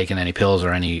had not taken any pills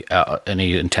or any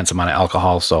intense amount of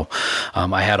alcohol. So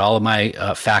I had all of my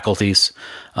faculties,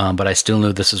 but I still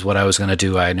knew this is what I was going to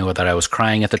do. I knew that I was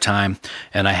crying at the time.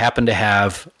 And I happened to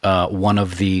have one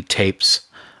of the tapes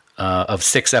of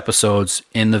 6 episodes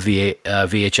in the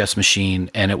VHS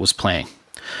machine, and it was playing.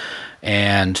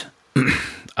 And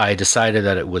I decided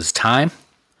that it was time.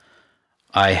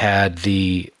 I had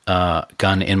the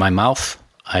gun in my mouth.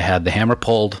 I had the hammer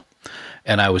pulled,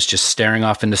 and I was just staring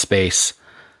off into space.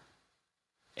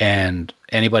 And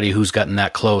anybody who's gotten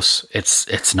that close,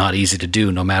 it's not easy to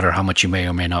do, no matter how much you may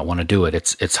or may not want to do it.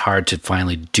 It's hard to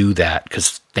finally do that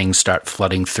because things start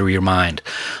flooding through your mind,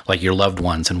 like your loved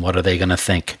ones, and what are they going to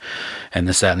think, and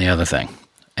this, that, and the other thing.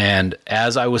 And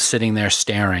as I was sitting there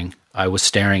staring, I was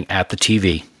staring at the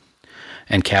TV,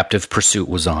 and Captive Pursuit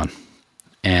was on.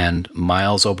 And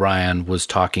Miles O'Brien was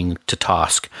talking to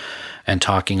Tosk and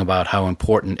talking about how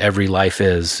important every life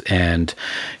is. And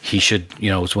he should,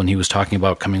 it was when he was talking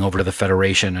about coming over to the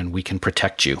Federation and we can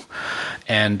protect you.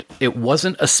 And it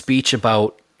wasn't a speech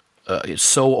about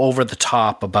so over the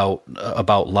top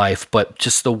about life, but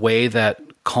just the way that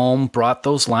Colm brought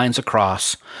those lines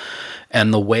across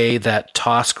and the way that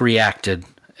Tosk reacted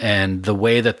and the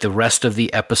way that the rest of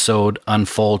the episode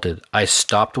unfolded. I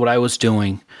stopped what I was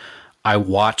doing. I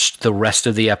watched the rest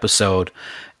of the episode,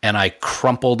 and I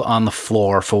crumpled on the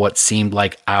floor for what seemed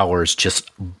like hours,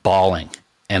 just bawling.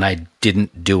 And I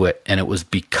didn't do it, and it was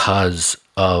because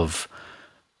of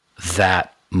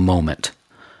that moment.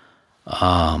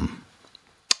 My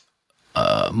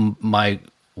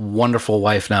wonderful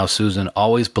wife now, Susan,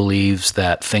 always believes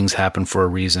that things happen for a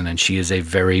reason, and she is a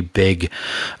very big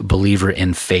believer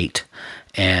in fate.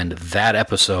 And that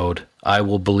episode, I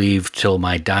will believe till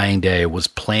my dying day, was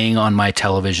playing on my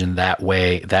television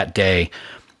that day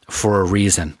for a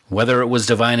reason. Whether it was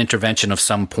divine intervention of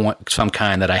some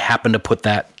kind that I happened to put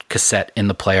that cassette in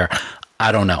the player,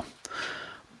 I don't know.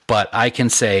 But I can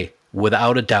say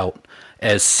without a doubt,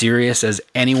 as serious as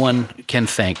anyone can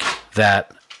think,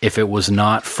 that if it was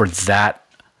not for that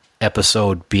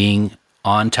episode being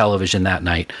on television that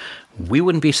night, we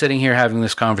wouldn't be sitting here having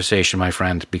this conversation, my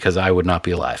friend, because I would not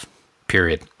be alive.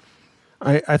 Period.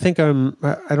 I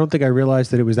don't think I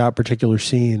realized that it was that particular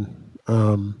scene.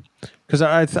 Because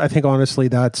I think honestly,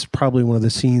 that's probably one of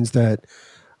the scenes that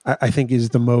I think is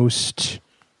the most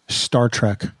Star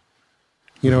Trek.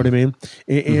 You know what I mean?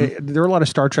 There are a lot of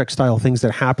Star Trek style things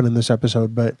that happen in this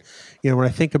episode, but when I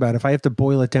think about it, if I have to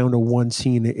boil it down to one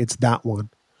scene, it's that one.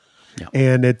 Yeah.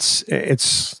 And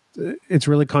it's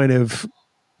really kind of,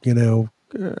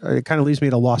 it kind of leaves me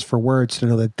at a loss for words to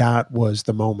know that was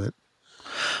the moment.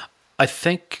 I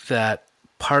think that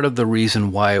part of the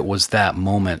reason why it was that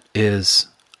moment is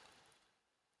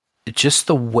just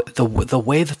the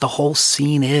way that the whole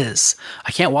scene is.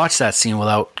 I can't watch that scene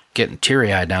without getting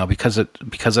teary-eyed now because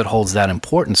it holds that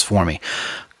importance for me.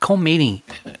 Colm Meaney,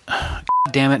 God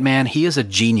damn it, man, he is a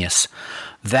genius.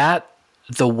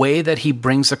 The way that he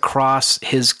brings across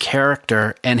his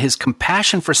character and his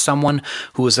compassion for someone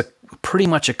who is pretty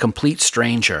much a complete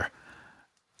stranger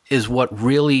is what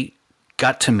really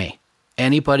got to me.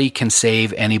 Anybody can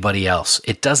save anybody else.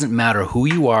 It doesn't matter who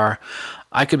you are.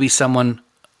 I could be someone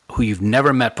who you've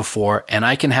never met before, and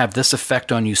I can have this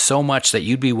effect on you so much that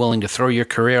you'd be willing to throw your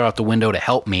career out the window to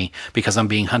help me because I'm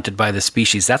being hunted by this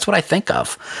species. That's what I think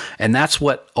of. And that's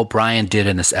what O'Brien did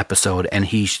in this episode. And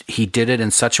he did it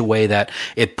in such a way that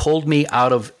it pulled me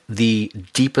out of the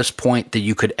deepest point that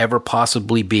you could ever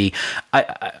possibly be.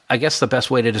 I guess the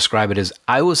best way to describe it is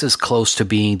I was as close to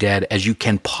being dead as you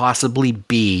can possibly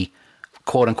be,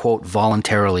 quote unquote,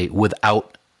 voluntarily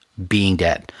without being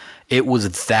dead. It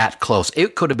was that close.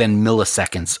 It could have been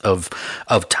milliseconds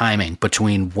of timing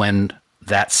between when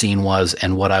that scene was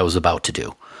and what I was about to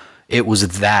do. It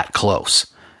was that close.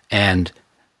 And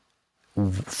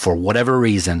for whatever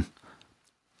reason,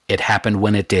 it happened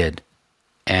when it did.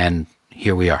 And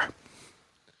here we are.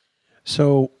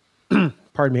 So,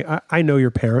 pardon me, I know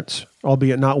your parents,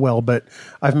 albeit not well, but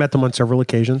I've met them on several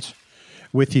occasions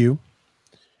with you.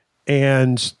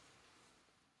 And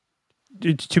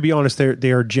to be honest,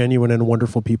 they are genuine and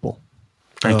wonderful people.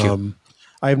 Thank you.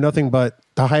 I have nothing but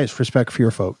the highest respect for your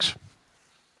folks.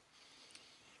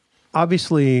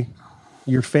 Obviously,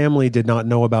 your family did not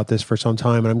know about this for some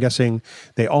time, and I'm guessing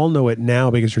they all know it now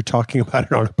because you're talking about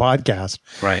it on a podcast.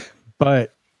 Right.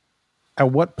 But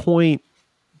at what point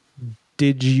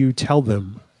did you tell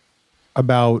them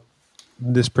about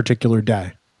this particular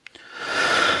day?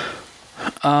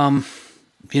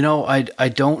 I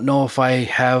don't know if I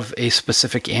have a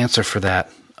specific answer for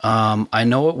that. I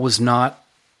know it was not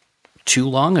too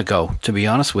long ago, to be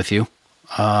honest with you.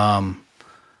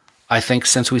 I think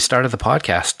since we started the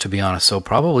podcast, to be honest. So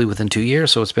probably within 2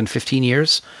 years. So it's been 15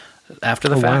 years after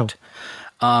the fact.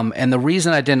 Wow. And the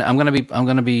reason I didn't, I'm going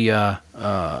to be a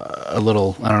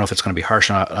little, I don't know if it's going to be harsh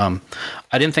or not.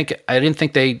 I didn't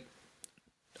think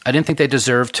they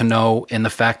deserved to know, in the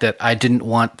fact that I didn't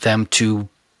want them to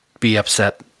be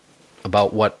upset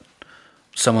about what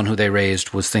someone who they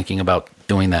raised was thinking about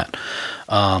doing that.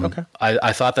 Okay.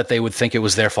 I thought that they would think it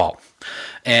was their fault.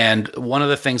 And one of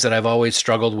the things that I've always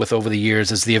struggled with over the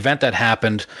years is the event that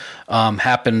happened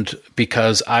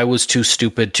because I was too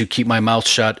stupid to keep my mouth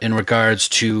shut in regards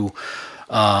to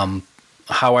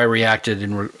how I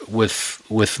reacted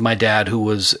with my dad, who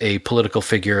was a political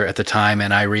figure at the time,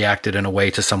 and I reacted in a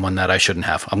way to someone that I shouldn't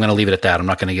have. I'm going to leave it at that. I'm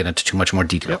not going to get into too much more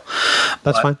detail. Yep.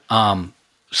 That's fine.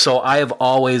 So I have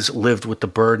always lived with the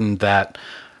burden that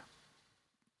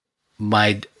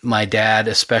my dad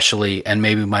especially, and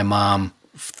maybe my mom,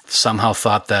 somehow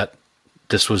thought that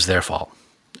this was their fault.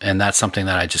 And that's something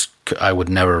that I would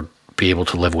never be able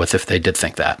to live with if they did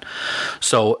think that.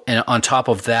 So, and on top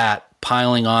of that,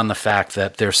 piling on the fact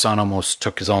that their son almost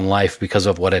took his own life because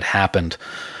of what had happened,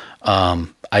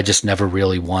 I just never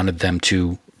really wanted them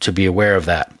to be aware of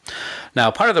that. Now,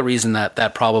 part of the reason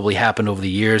that probably happened over the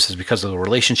years is because of the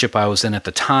relationship I was in at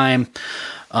the time.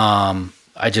 I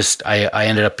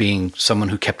ended up being someone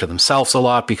who kept to themselves a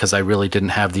lot because I really didn't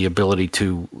have the ability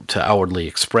to outwardly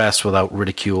express without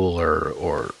ridicule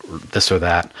or this or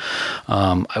that.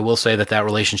 I will say that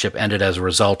relationship ended as a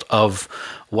result of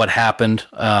what happened.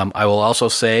 I will also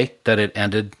say that it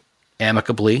ended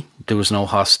amicably. There was no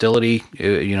hostility.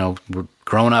 We're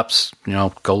grown-ups,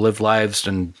 go live lives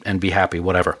and be happy,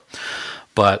 whatever.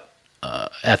 But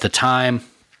at the time,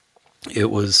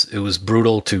 it was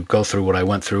brutal to go through what I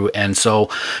went through. And so,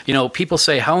 people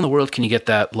say, how in the world can you get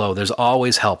that low? There's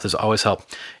always help. There's always help.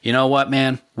 You know what,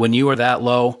 man? When you are that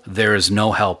low, there is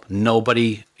no help.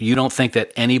 Nobody, you don't think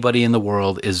that anybody in the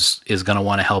world is going to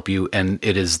want to help you. And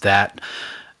it is that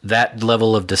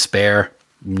level of despair.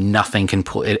 Nothing can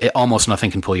pull it. Almost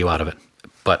nothing can pull you out of it.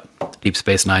 But Deep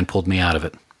Space Nine pulled me out of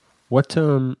it. What,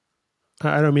 I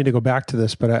don't mean to go back to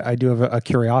this, but I do have a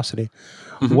curiosity.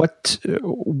 Mm-hmm.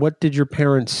 What did your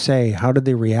parents say? How did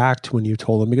they react when you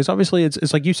told them? Because obviously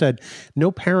it's like you said,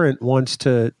 no parent wants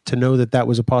to know that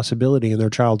was a possibility in their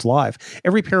child's life.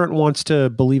 Every parent wants to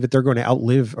believe that they're going to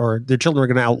outlive, or their children are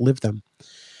going to outlive them.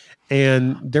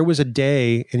 And there was a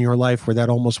day in your life where that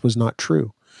almost was not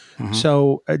true. Mm-hmm.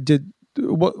 So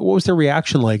what was their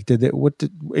reaction like?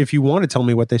 If you want to tell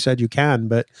me what they said, you can,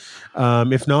 but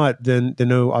if not, then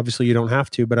no, obviously you don't have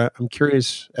to, but I'm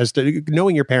curious, as to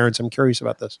knowing your parents, I'm curious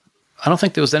about this. I don't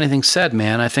think there was anything said,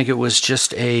 man. I think it was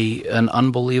just an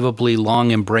unbelievably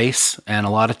long embrace and a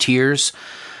lot of tears,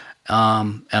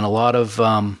 and a lot of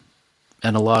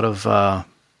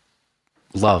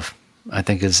love, I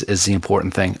think is the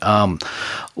important thing. I'll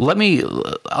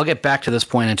get back to this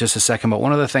point in just a second, but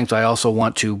one of the things I also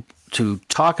want to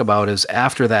talk about is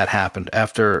after that happened,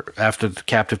 after the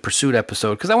Captive Pursuit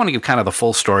episode, because I want to give kind of the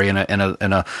full story in a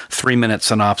 3-minute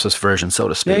synopsis version, so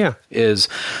to speak. Yeah. Is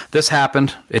this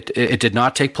happened? It did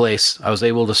not take place. I was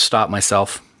able to stop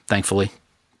myself, thankfully.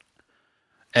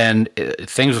 and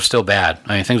things were still bad.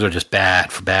 I mean, things were just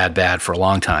bad for a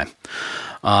long time.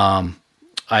 I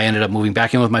ended up moving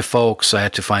back in with my folks. I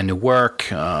had to find new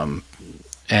work.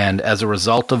 And as a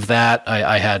result of that,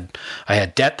 I had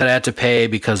debt that I had to pay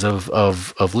because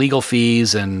of legal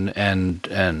fees and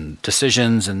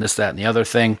decisions and this, that, and the other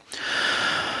thing.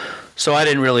 So I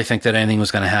didn't really think that anything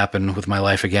was going to happen with my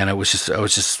life again. I just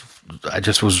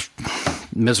was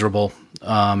miserable.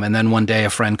 And then one day a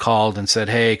friend called and said,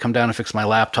 "Hey, come down and fix my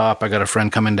laptop. I got a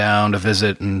friend coming down to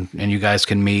visit and you guys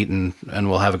can meet and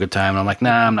we'll have a good time." And I'm like,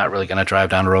 "Nah, I'm not really going to drive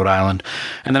down to Rhode Island."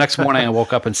 And the next morning I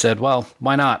woke up and said, "Well,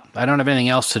 why not? I don't have anything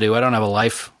else to do. I don't have a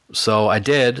life." So I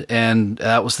did. And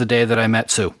that was the day that I met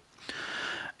Sue.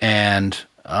 And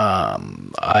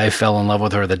I fell in love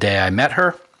with her the day I met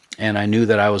her. And I knew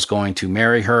that I was going to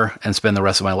marry her and spend the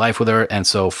rest of my life with her. And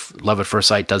so love at first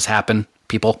sight does happen,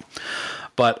 people.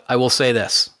 But I will say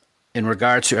this, in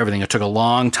regards to everything, it took a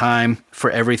long time for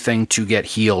everything to get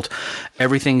healed.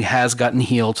 Everything has gotten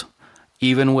healed.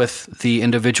 Even with the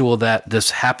individual that this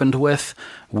happened with,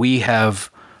 we have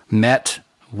met,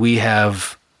 we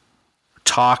have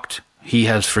talked, he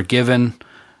has forgiven,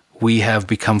 we have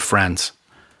become friends.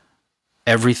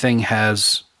 Everything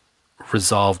has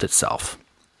resolved itself.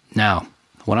 Now,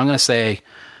 what I'm going to say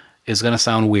is going to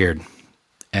sound weird,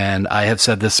 and I have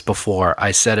said this before.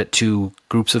 I said it to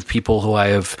groups of people who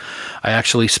I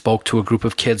actually spoke to a group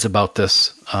of kids about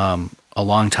this a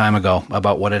long time ago,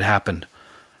 about what had happened.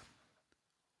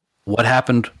 What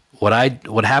happened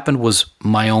was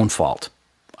my own fault.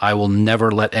 I will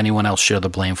never let anyone else share the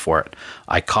blame for it.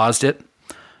 I caused it.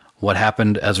 What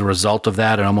happened as a result of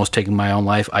that and almost taking my own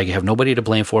life, I have nobody to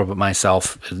blame for but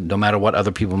myself, no matter what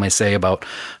other people may say about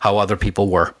how other people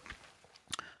were.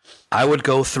 I would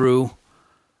go through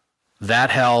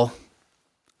that hell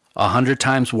 100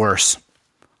 times worse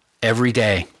every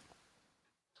day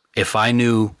if I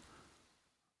knew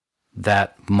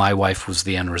that my wife was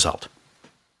the end result.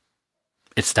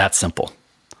 It's that simple.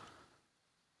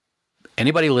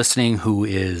 Anybody listening who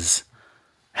is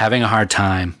having a hard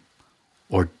time,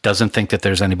 or doesn't think that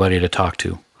there's anybody to talk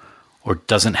to, or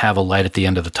doesn't have a light at the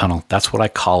end of the tunnel. That's what I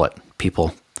call it,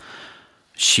 people.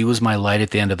 She was my light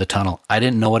at the end of the tunnel. I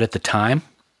didn't know it at the time,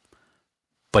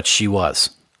 but she was.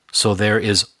 So there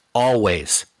is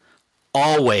always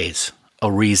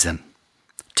a reason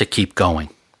to keep going.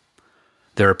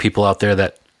 There are people out there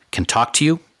that can talk to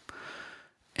you,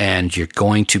 and you're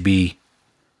going to be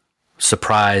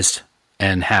surprised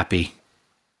and happy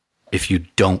if you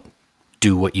don't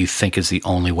do what you think is the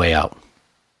only way out.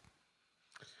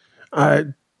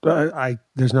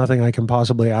 There's nothing I can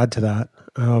possibly add to that.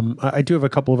 I do have a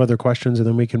couple of other questions, and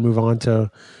then we can move on to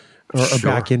or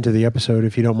back into the episode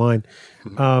if you don't mind.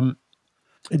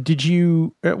 Did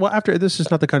you? Well, after this is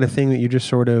not the kind of thing that you just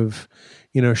sort of,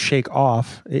 shake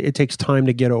off. It takes time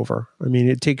to get over. I mean,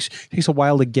 it takes a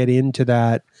while to get into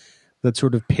that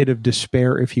sort of pit of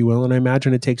despair, if you will, and I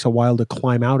imagine it takes a while to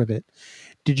climb out of it.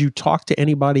 Did you talk to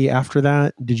anybody after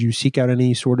that? Did you seek out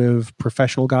any sort of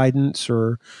professional guidance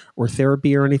or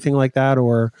therapy or anything like that?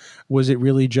 Or was it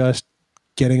really just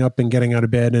getting up and getting out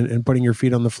of bed and putting your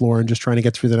feet on the floor and just trying to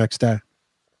get through the next day?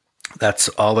 That's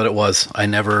all that it was. I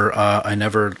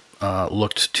never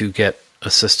looked to get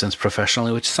assistance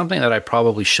professionally, which is something that I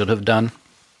probably should have done.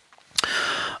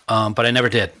 But I never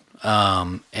did.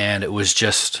 And it was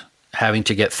just having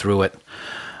to get through it.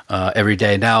 Every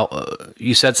day. Now,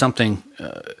 you said something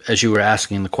as you were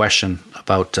asking the question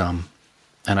about, and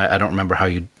I don't remember how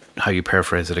you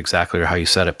paraphrased it exactly or how you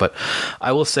said it, but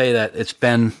I will say that it's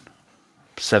been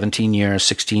 16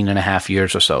 and a half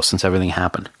years or so since everything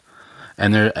happened.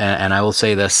 And I will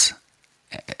say this,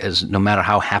 is no matter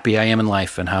how happy I am in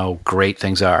life and how great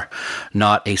things are,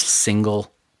 not a single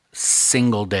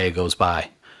day goes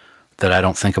by that I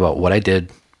don't think about what I did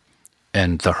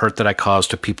and the hurt that I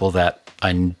caused to people that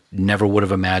I never would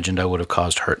have imagined I would have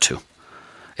caused hurt to.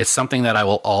 It's something that I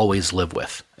will always live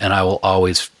with and I will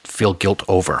always feel guilt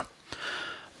over.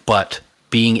 But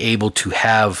being able to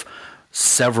have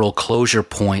several closure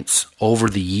points over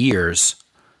the years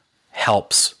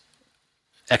helps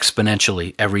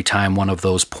exponentially every time one of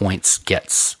those points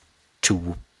gets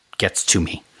to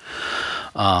me.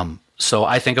 So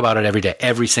I think about it every day,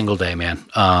 every single day, man.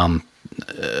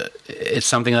 It's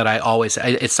something that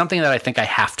it's something that I think I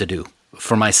have to do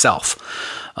for myself.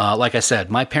 Like I said,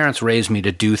 my parents raised me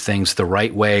to do things the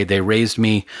right way. They raised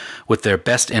me with their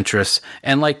best interests.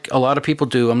 And like a lot of people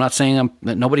do, I'm not saying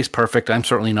nobody's perfect. I'm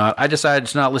certainly not. I decided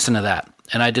to not listen to that.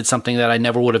 And I did something that I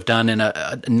never would have done in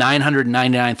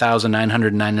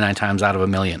 999,999 times out of a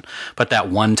million. But that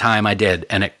one time I did,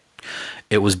 and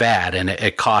it was bad, and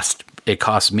it cost it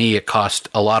cost me. It cost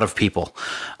a lot of people,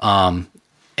 and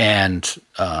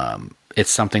it's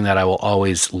something that I will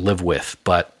always live with.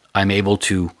 But I'm able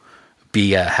to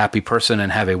be a happy person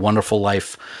and have a wonderful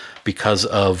life because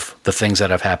of the things that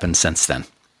have happened since then.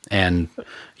 And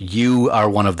you are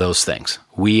one of those things.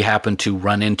 We happened to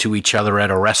run into each other at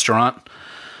a restaurant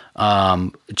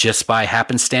just by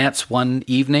happenstance one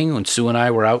evening when Sue and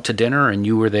I were out to dinner, and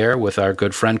you were there with our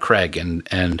good friend Craig,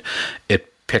 and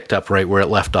it picked up right where it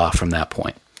left off from that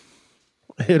point.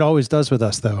 It always does with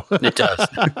us, though. It does.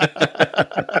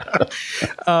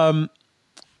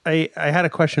 I had a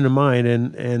question in mind,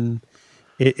 and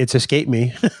it's escaped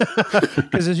me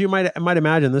because, as you might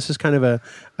imagine, this is kind of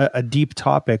a deep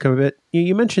topic. But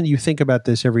you mentioned you think about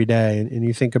this every day, and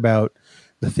you think about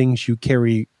the things you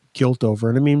carry guilt over.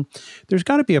 And I mean, there's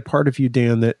got to be a part of you,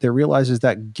 Dan, that realizes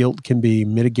that guilt can be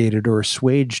mitigated or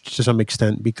assuaged to some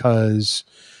extent because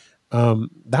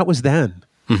that was then.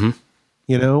 Mm-hmm.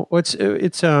 You know,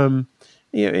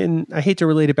 and I hate to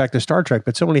relate it back to Star Trek,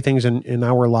 but so many things in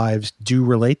our lives do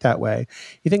relate that way.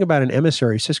 You think about an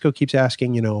emissary. Sisko keeps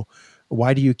asking,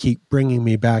 why do you keep bringing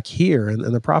me back here? And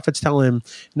the prophets tell him,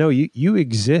 no, you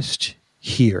exist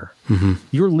here. Mm-hmm.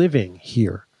 You're living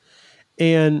here.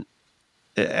 And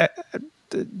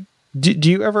do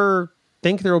you ever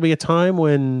think there will be a time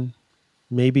when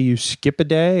maybe you skip a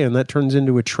day and that turns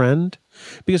into a trend?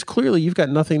 Because clearly you've got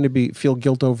nothing to feel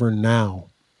guilt over now.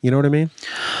 You know what I mean?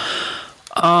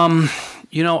 I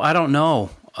don't know.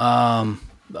 I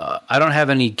don't have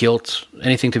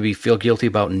anything to feel guilty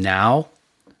about now,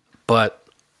 but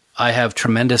I have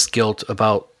tremendous guilt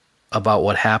about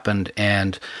what happened.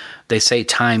 And they say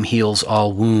time heals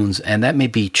all wounds, and that may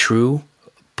be true,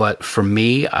 but for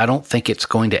me, I don't think it's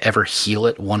going to ever heal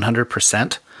it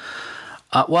 100%.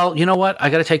 Well, you know what? I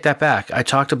got to take that back. I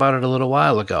talked about it a little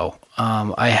while ago.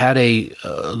 I had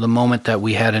the moment that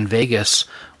we had in Vegas,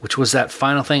 which was that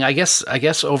final thing. I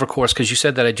guess over course, because you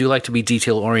said that I do like to be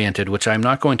detail oriented, which I'm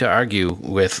not going to argue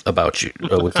with you,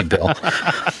 Bill.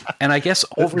 And I guess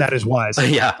that is wise.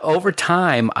 Yeah, over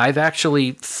time, I've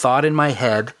actually thought in my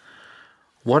head,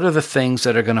 what are the things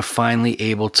that are going to finally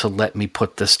able to let me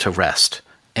put this to rest?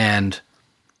 And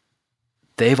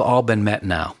they've all been met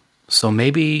now. So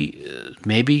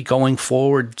maybe going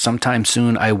forward sometime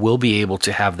soon, I will be able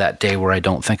to have that day where I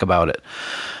don't think about it.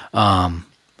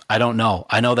 I don't know.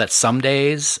 I know that some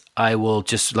days I will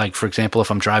just, like, for example, if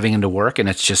I'm driving into work and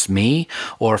it's just me,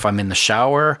 or if I'm in the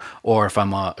shower, or if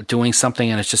I'm doing something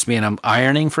and it's just me and I'm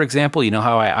ironing, for example, you know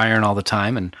how I iron all the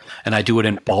time and I do it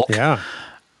in bulk. Yeah.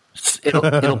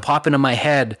 It'll pop into my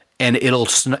head, and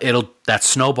that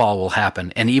snowball will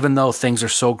happen. And even though things are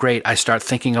so great, I start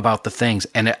thinking about the things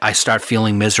and I start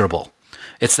feeling miserable.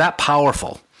 It's that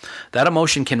powerful. That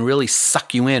emotion can really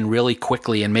suck you in really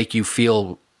quickly and make you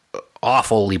feel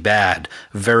awfully bad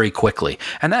very quickly.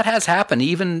 And that has happened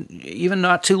even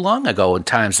not too long ago. At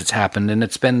times it's happened, and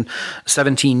it's been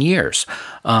 17 years.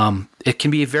 It can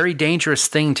be a very dangerous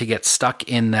thing to get stuck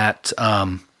in that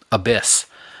abyss.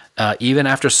 Even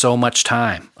after so much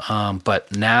time.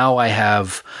 But now I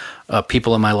have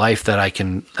people in my life that I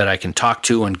can talk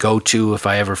to and go to if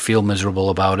I ever feel miserable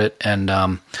about it. And,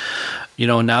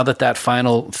 now that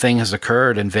final thing has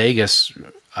occurred in Vegas,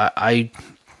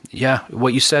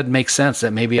 what you said makes sense,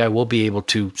 that maybe I will be able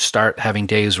to start having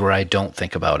days where I don't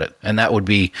think about it. And that would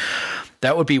be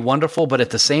wonderful. But at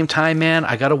the same time, man,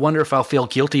 I got to wonder if I'll feel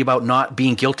guilty about not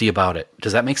being guilty about it.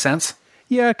 Does that make sense?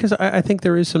 Yeah, because I think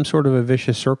there is some sort of a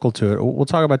vicious circle to it. We'll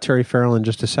talk about Terry Farrell in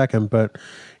just a second, but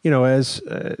as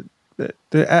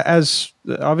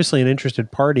obviously an interested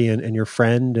party and your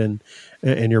friend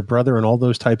and your brother and all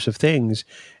those types of things,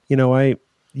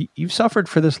 you've suffered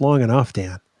for this long enough,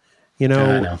 Dan.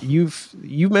 You've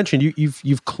mentioned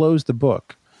you've closed the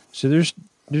book, so there's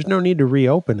no need to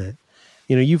reopen it.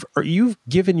 You've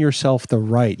given yourself the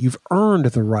right, you've earned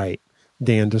the right,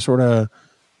 Dan, to sort of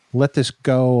let this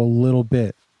go a little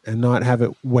bit and not have it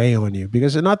weigh on you,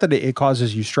 because not that it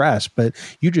causes you stress, but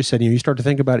you just said, you start to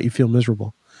think about it, you feel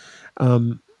miserable.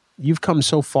 You've come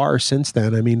so far since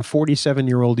then. I mean,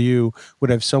 47-year-old you would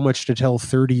have so much to tell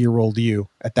 30-year-old you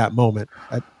at that moment.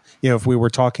 If we were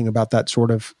talking about that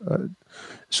sort of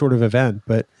event,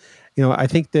 but I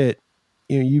think that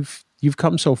you've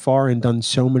come so far and done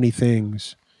so many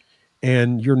things,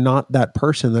 and you're not that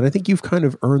person, that I think you've kind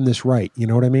of earned this right. You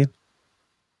know what I mean?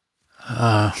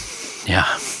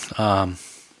 Yeah.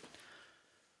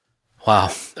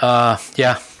 Wow.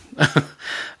 Yeah.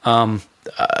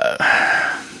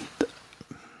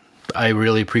 I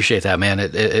really appreciate that, man.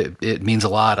 It means a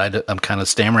lot. I'm kind of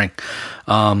stammering.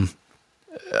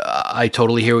 I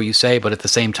totally hear what you say, but at the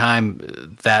same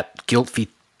time, that guilt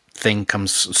thing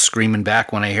comes screaming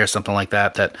back when I hear something like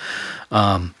that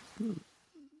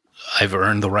I've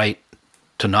earned the right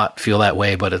to not feel that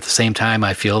way, but at the same time,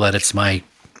 I feel that it's my,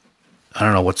 I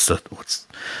don't know, what's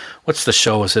the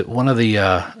show? Is it one of the,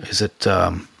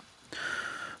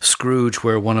 Scrooge,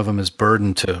 where one of them is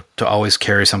burdened to always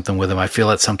carry something with him? I feel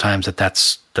that sometimes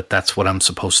that's what I'm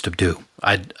supposed to do.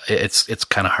 It's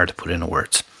kind of hard to put into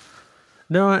words.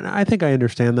 No, I think I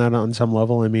understand that on some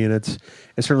level. I mean, it's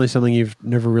certainly something you've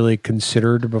never really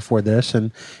considered before this,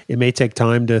 and it may take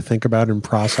time to think about and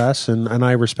process, and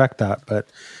I respect that. But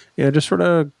just sort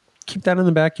of keep that in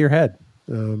the back of your head.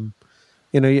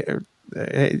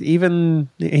 Even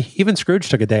Scrooge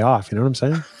took a day off. You know what I'm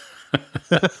saying?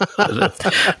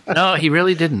 No, he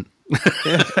really didn't.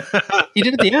 He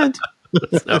did at the end.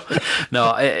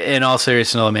 No. In all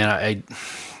seriousness, no, man.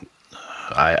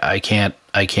 I can't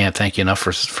thank you enough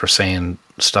for saying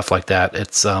stuff like that.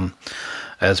 It's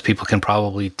as people can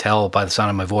probably tell by the sound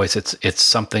of my voice, it's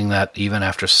something that even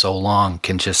after so long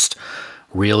can just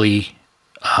really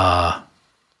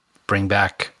bring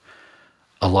back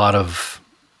a lot of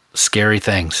scary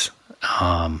things.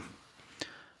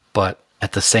 But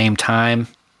at the same time,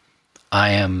 I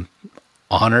am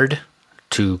honored,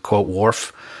 to quote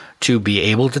Worf, to be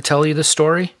able to tell you the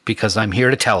story because I'm here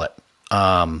to tell it.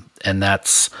 And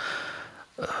that's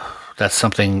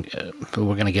something we're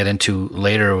going to get into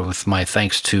later with my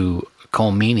thanks to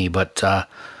Colm Meaney. But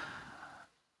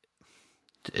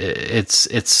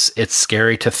it's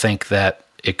scary to think that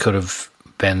it could have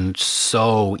been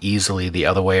so easily the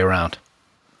other way around.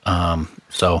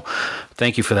 So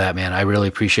thank you for that, man. I really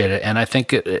appreciate it. And I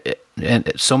think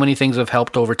and so many things have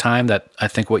helped over time that I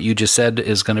think what you just said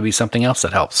is going to be something else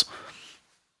that helps.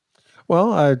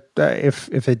 Well,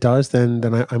 if it does,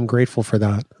 then I'm grateful for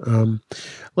that.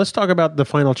 Let's talk about the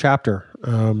final chapter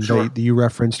Sure. that you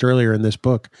referenced earlier in this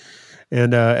book.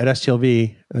 And at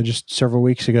STLV, just several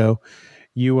weeks ago,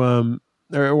 you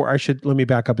let me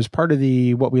back up. As part of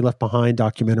the What We Left Behind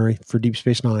documentary for Deep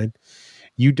Space Nine,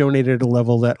 you donated a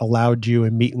level that allowed you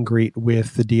a meet and greet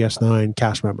with the DS9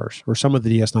 cast members, or some of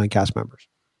the DS9 cast members.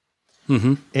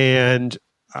 Mm-hmm. And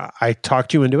I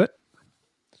talked you into it.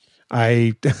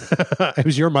 It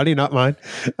was your money, not mine.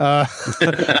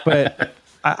 But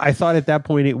I thought at that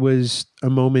point it was a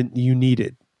moment you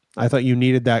needed. I thought you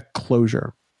needed that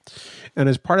closure. And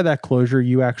as part of that closure,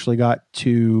 you actually got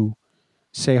to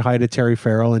say hi to Terry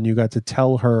Farrell, and you got to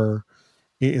tell her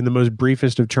in the most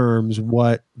briefest of terms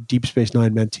what Deep Space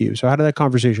Nine meant to you. So how did that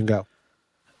conversation go?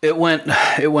 It went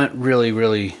really,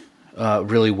 really,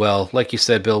 really well. Like you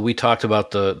said, Bill, we talked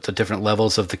about the different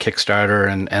levels of the Kickstarter,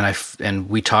 and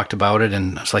we talked about it,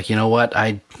 and I was like, you know what,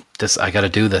 I got to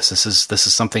do this. This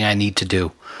is something I need to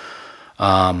do.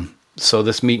 So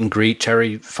this meet and greet,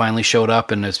 Terry finally showed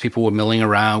up, and as people were milling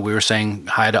around, we were saying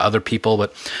hi to other people.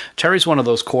 But Terry's one of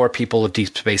those core people of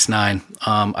Deep Space Nine.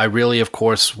 I really, of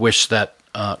course, wish that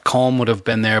Colm would have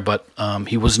been there, but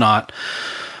he was not.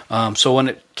 So when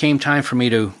it came time for me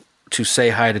to say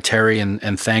hi to Terry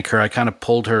and thank her, I kind of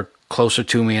pulled her closer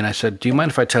to me, and I said, "Do you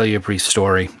mind if I tell you a brief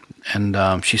story?" And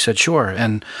she said, "Sure."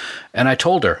 And I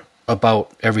told her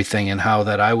about everything and how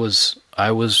that I was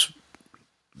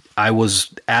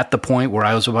at the point where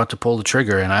I was about to pull the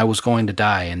trigger and I was going to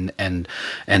die, and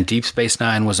Deep Space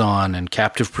Nine was on, and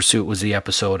Captive Pursuit was the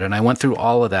episode, and I went through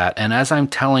all of that. And as I'm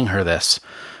telling her this,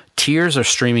 tears are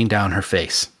streaming down her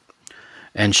face,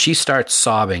 and she starts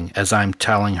sobbing as I'm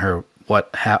telling her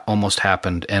what almost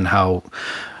happened, and how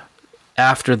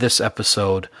after this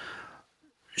episode,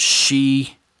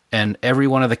 she and every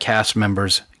one of the cast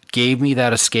members gave me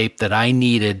that escape that I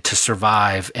needed to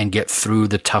survive and get through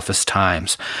the toughest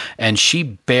times. And she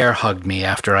bear hugged me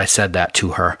after I said that to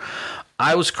her.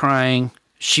 I was crying.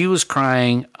 She was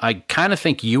crying. I kind of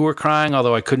think you were crying,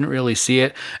 although I couldn't really see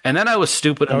it. And then I was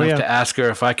stupid enough to ask her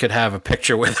if I could have a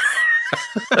picture with her.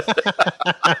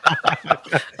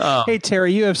 Hey,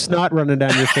 Terry, you have snot running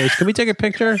down your face. Can we take a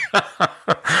picture?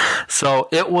 So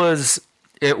it was,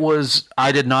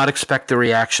 I did not expect the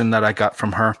reaction that I got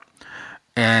from her.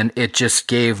 And it just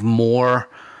gave more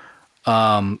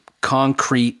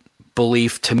concrete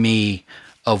belief to me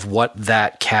of what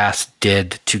that cast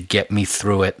did to get me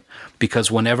through it.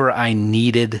 Because whenever I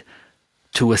needed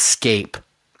to escape,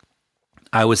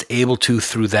 I was able to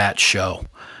through that show.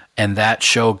 And that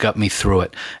show got me through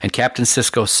it. And Captain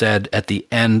Sisko said at the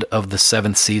end of the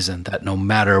 7th season that no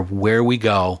matter where we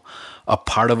go, a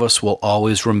part of us will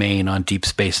always remain on Deep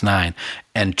Space Nine.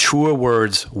 And truer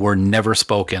words were never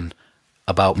spoken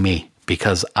about me,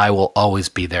 because I will always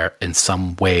be there in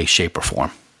some way, shape, or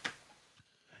form.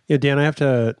 Yeah, Dan, I have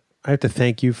to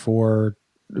thank you for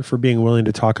being willing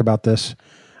to talk about this.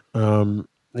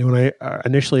 when I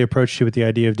initially approached you with the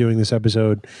idea of doing this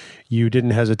episode, you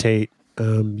didn't hesitate.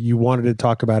 You wanted to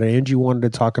talk about it, and you wanted to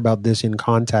talk about this in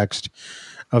context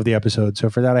of the episode. So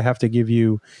for that, I have to give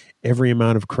you every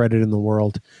amount of credit in the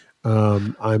world.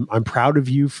 I'm proud of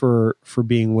you for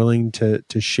being willing to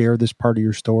share this part of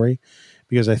your story,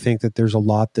 because I think that there's a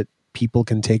lot that people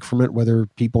can take from it, whether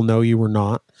people know you or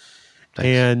not. Thanks.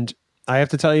 And I have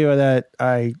to tell you that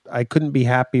I couldn't be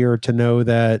happier to know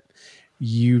that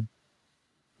you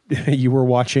were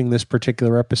watching this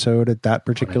particular episode at that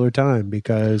particular time,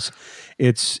 because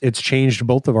it's changed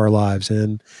both of our lives,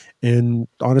 and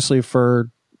honestly,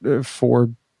 to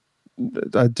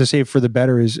say for the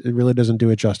better it really doesn't do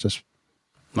it justice.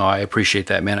 No, I appreciate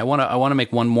that, man. I want to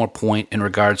make one more point in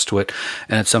regards to it,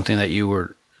 and it's something that you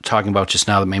were talking about just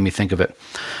now that made me think of it.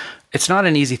 It's not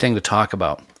an easy thing to talk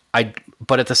about.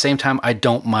 But at the same time, I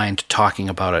don't mind talking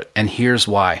about it, and here's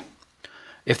why.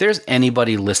 If there's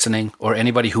anybody listening, or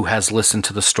anybody who has listened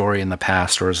to the story in the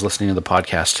past or is listening to the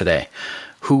podcast today,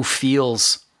 who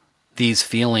feels these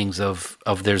feelings of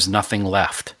there's nothing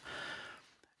left,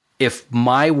 if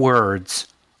my words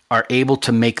are able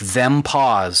to make them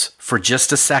pause for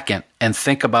just a second and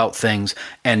think about things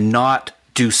and not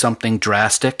do something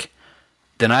drastic,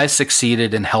 then I've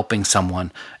succeeded in helping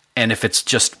someone. And if it's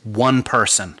just one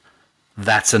person,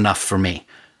 that's enough for me.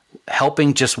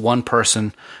 Helping just one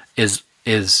person is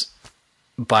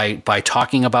by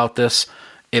talking about this,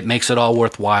 it makes it all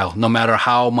worthwhile. No matter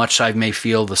how much I may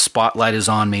feel the spotlight is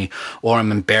on me, or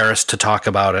I'm embarrassed to talk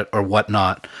about it or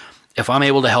whatnot, if I'm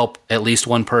able to help at least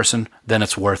one person, then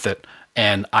it's worth it.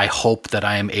 And I hope that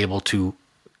I am able to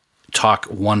talk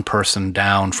one person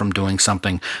down from doing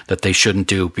something that they shouldn't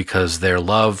do, because they're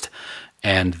loved,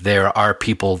 and there are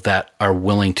people that are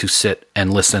willing to sit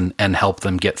and listen and help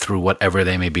them get through whatever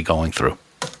they may be going through.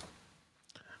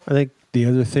 I think the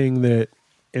other thing that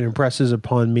it impresses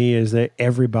upon me is that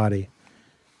everybody,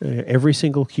 every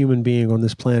single human being on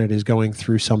this planet is going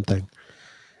through something,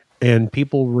 and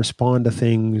people respond to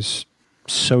things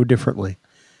so differently,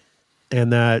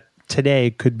 and that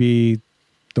today could be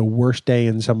the worst day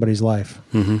in somebody's life,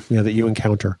 that you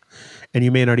encounter, and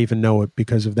you may not even know it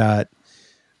because of that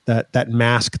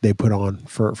mask they put on,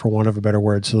 for want of a better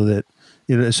word, so that,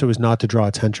 so as not to draw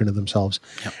attention to themselves.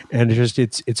 Yep. And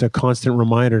it's a constant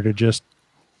reminder to just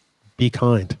be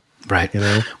kind. Right.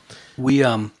 We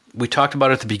talked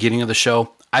about it at the beginning of the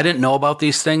show. I didn't know about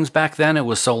these things back then. It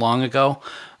was so long ago,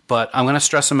 but I'm going to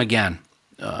stress them again.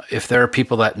 If there are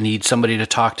people that need somebody to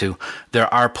talk to,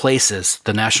 there are places.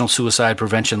 The National Suicide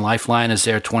Prevention Lifeline is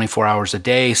there 24 hours a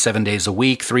day, 7 days a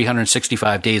week,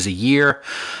 365 days a year.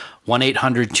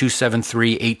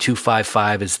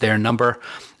 1-800-273-8255 is their number.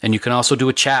 And you can also do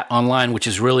a chat online, which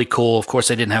is really cool. Of course,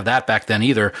 they didn't have that back then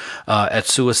either, at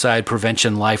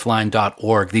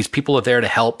suicidepreventionlifeline.org. These people are there to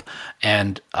help.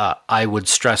 And I would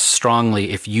stress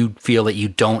strongly, if you feel that you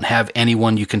don't have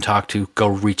anyone you can talk to, go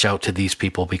reach out to these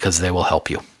people, because they will help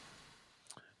you.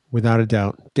 Without a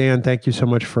doubt. Dan, thank you so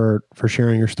much for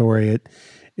sharing your story.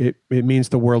 It means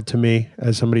the world to me,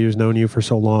 as somebody who's known you for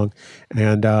so long.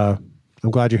 And I'm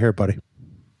glad you're here, buddy.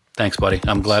 Thanks, buddy.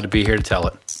 I'm glad to be here to tell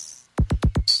it.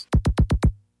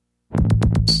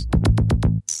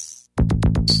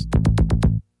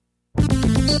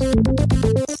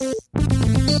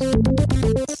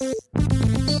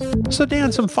 So,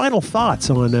 Dan, some final thoughts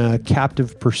on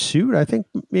Captive Pursuit. I think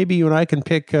maybe you and I can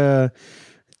pick 2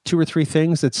 or 3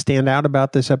 things that stand out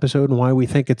about this episode, and why we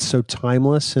think it's so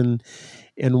timeless, and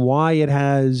why it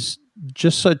has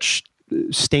just such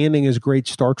standing as great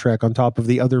Star Trek on top of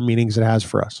the other meanings it has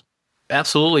for us.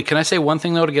 Absolutely. Can I say one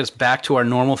thing, though, to get us back to our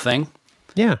normal thing?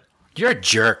 Yeah. You're a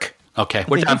jerk. Okay,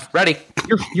 we're done. Ready?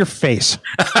 Your face.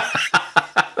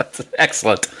 That's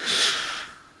excellent.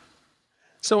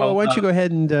 So why don't you go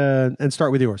ahead and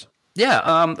start with yours?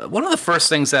 Yeah, one of the first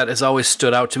things that has always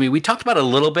stood out to me, we talked about it a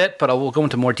little bit, but we'll go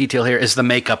into more detail here, is the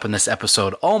makeup in this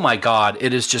episode. Oh my God,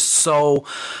 it is just so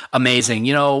amazing.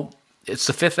 It's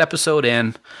the 5th episode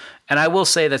in, and I will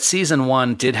say that season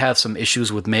 1 did have some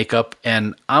issues with makeup,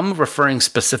 and I'm referring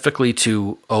specifically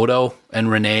to Odo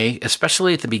and Renee,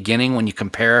 especially at the beginning when you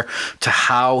compare to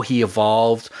how he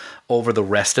evolved over the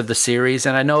rest of the series.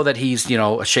 And I know that he's, a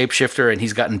shapeshifter and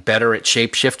he's gotten better at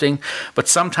shapeshifting, but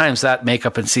sometimes that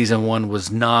makeup in season 1 was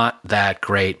not that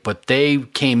great. But they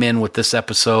came in with this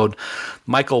episode.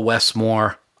 Michael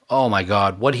Westmore, oh my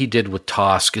God, what he did with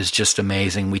Tosk is just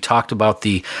amazing. We talked about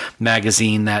the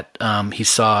magazine that he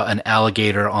saw an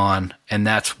alligator on, and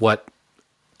that's what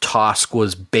Tosk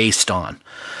was based on.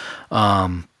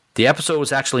 The episode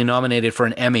was actually nominated for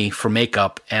an Emmy for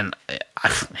makeup, and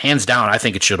hands down, I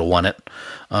think it should have won it.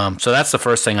 So that's the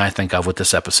first thing I think of with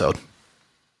this episode.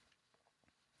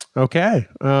 Okay.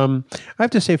 I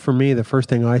have to say, for me, the first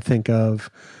thing I think of,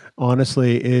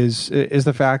 honestly, is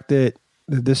the fact that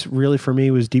this really, for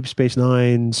me, was Deep Space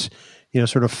Nine's,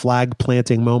 sort of flag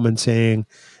planting moment, saying,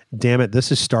 "Damn it,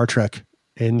 this is Star Trek,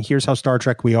 and here's how Star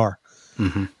Trek we are."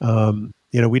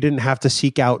 Mm-hmm. We didn't have to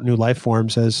seek out new life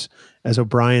forms, as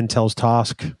O'Brien tells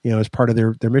Tosk, as part of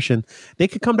their mission. They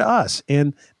could come to us,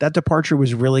 and that departure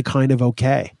was really kind of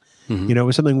okay. Mm-hmm. It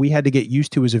was something we had to get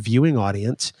used to as a viewing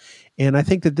audience. And I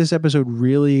think that this episode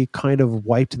really kind of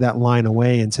wiped that line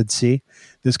away and said, see,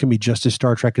 this can be just as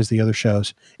Star Trek as the other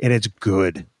shows. And it's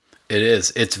good. It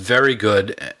is. It's very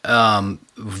good.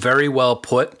 Very well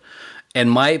put.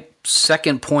 And my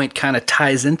second point kind of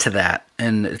ties into that.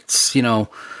 And it's,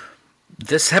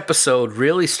 this episode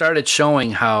really started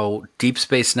showing how Deep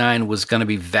Space Nine was going to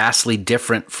be vastly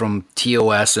different from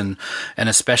TOS and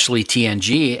especially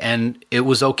TNG. And it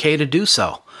was okay to do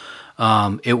so.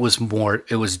 It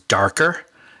was darker,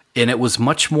 and it was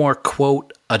much more,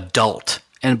 quote, adult.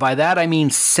 And by that, I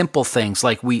mean simple things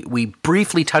like we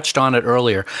briefly touched on it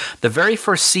earlier. The very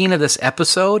first scene of this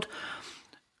episode,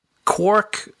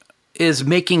 Quark is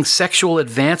making sexual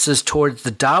advances towards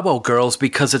the Dabo girls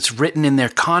because it's written in their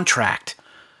contract.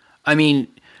 I mean,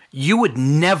 you would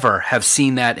never have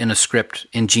seen that in a script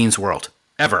in Gene's world,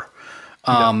 ever.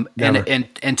 No,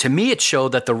 and to me, it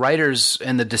showed that the writers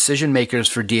and the decision makers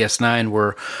for DS9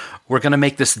 were going to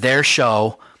make this their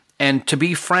show. And to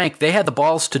be frank, they had the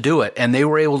balls to do it, and they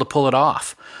were able to pull it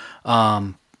off.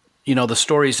 The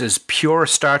story's as pure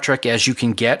Star Trek as you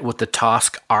can get with the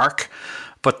Tosk arc.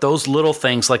 But those little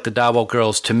things like the Dabo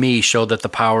girls, to me, showed that the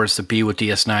powers that be with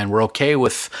DS9 were okay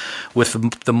with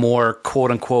the more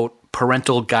quote-unquote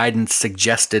parental guidance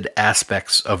suggested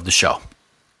aspects of the show.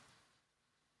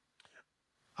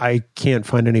 I can't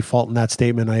find any fault in that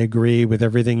statement. I agree with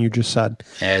everything you just said.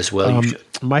 As well you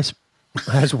should.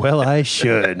 As well I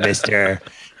should, mister.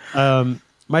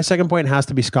 My second point has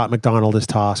to be Scott McDonald as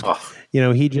Tosk. Oh.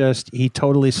 He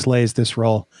totally slays this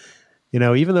role.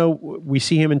 Even though we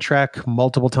see him in Trek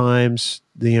multiple times,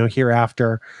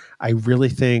 hereafter, I really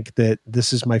think that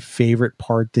this is my favorite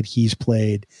part that he's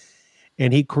played.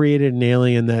 And he created an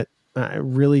alien that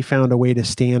really found a way to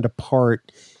stand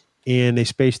apart in a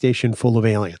space station full of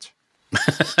aliens.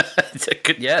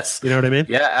 Yes. You know what I mean?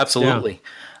 Yeah, absolutely.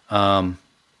 Yeah.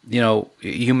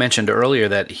 You mentioned earlier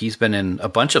that he's been in a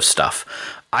bunch of stuff.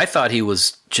 I thought he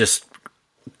was just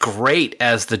great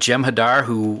as the Jem'Hadar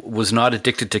who was not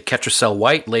addicted to Ketracel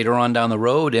White later on down the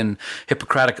road in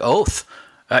Hippocratic Oath.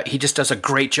 He just does a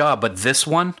great job. But this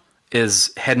one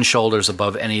is head and shoulders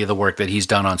above any of the work that he's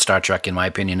done on Star Trek, in my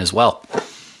opinion, as well.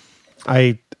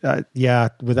 Yeah,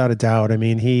 without a doubt. I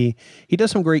mean, he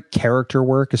does some great character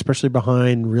work, especially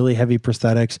behind really heavy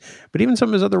prosthetics. But even some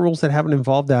of his other roles that haven't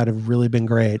involved that have really been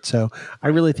great. So I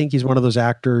really think he's one of those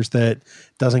actors that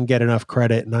doesn't get enough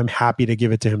credit, and I'm happy to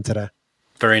give it to him today.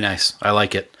 Very nice. I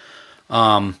like it.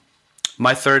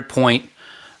 My third point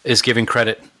is giving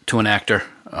credit to an actor,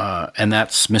 and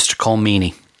that's Mr. Colm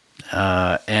Meaney.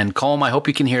 And Colm, I hope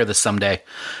you can hear this someday.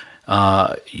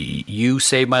 You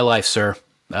saved my life, sir.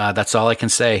 That's all I can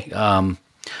say.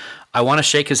 I want to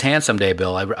shake his hand someday,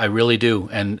 Bill. I really do,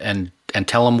 and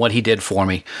tell him what he did for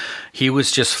me. He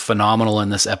was just phenomenal in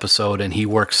this episode, and he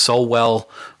worked so well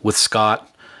with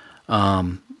Scott.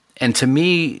 And to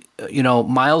me,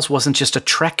 Miles wasn't just a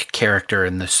Trek character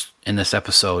in this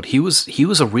episode. He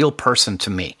was a real person to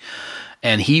me,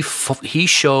 and he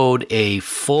showed a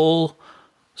full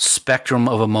spectrum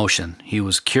of emotion. He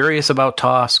was curious about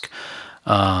Tosk.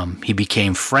 He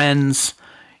became friends.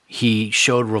 He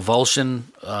showed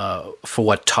revulsion for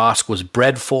what Tosk was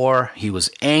bred for. He was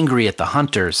angry at the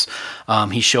Hunters.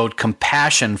 He showed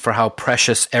compassion for how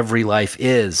precious every life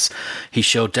is. He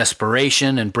showed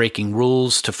desperation and breaking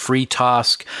rules to free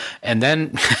Tosk. And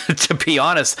then, to be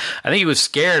honest, I think he was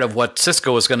scared of what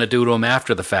Sisko was going to do to him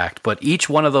after the fact. But each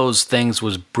one of those things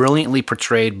was brilliantly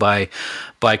portrayed by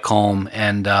Colm.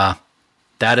 And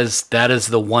that is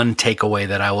the one takeaway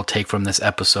that I will take from this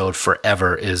episode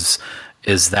forever is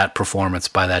that performance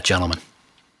by that gentleman.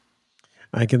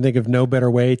 I can think of no better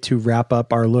way to wrap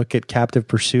up our look at Captive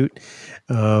Pursuit.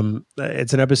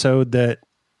 It's an episode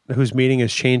whose meaning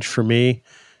has changed for me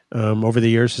over the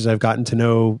years as I've gotten to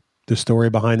know the story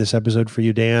behind this episode for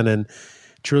you, Dan, and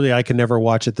truly I can never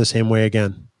watch it the same way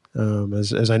again.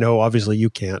 As I know, obviously you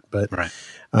can't, but right.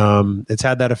 It's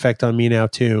had that effect on me now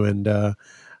too, and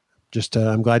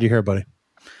I'm glad you're here, buddy.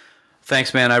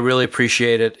 Thanks, man. I really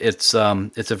appreciate it. It's a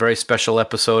very special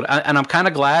episode, and I'm kind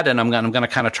of glad. And I'm going to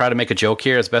kind of try to make a joke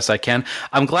here as best I can.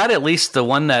 I'm glad at least the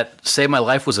one that saved my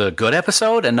life was a good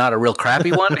episode and not a real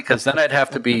crappy one, because then I'd have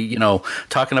to be,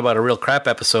 talking about a real crap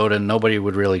episode, and nobody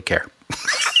would really care.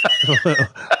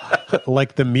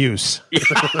 Like the Muse. Yeah,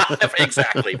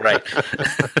 exactly right.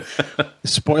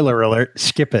 Spoiler alert.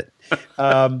 Skip it.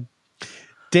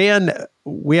 Dan,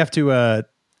 we have to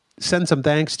send some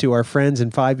thanks to our friends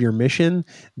in 5-Year Mission.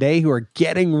 They who are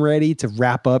getting ready to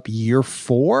wrap up year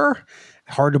 4.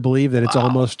 Hard to believe that it's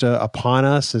almost upon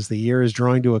us as the year is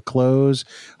drawing to a close.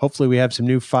 Hopefully we have some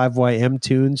new 5YM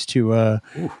tunes to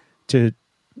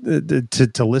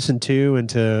listen to and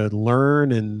to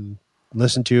learn and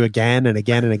listen to again and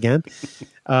again and again.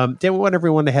 Then we want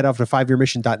everyone to head off to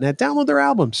 5yearmission.net, download their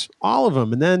albums, all of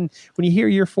them. And then when you hear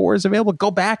year 4 is available, go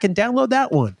back and download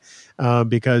that one.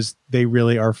 Because they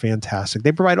really are fantastic.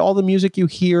 They provide all the music you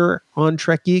hear on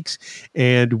Trek Geeks,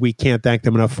 and we can't thank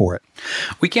them enough for it.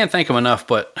 We can't thank them enough,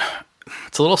 but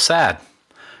it's a little sad.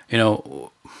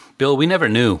 Bill, we never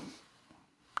knew.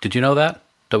 Did you know that?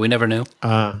 That we never knew?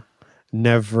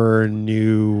 Never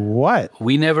knew what?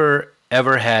 We never,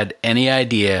 ever had any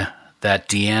idea that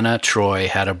Deanna Troi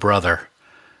had a brother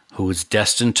who was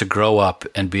destined to grow up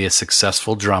and be a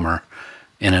successful drummer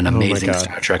in an amazing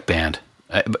Star Trek band.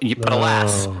 But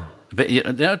alas,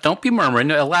 don't be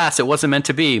murmuring. Alas, it wasn't meant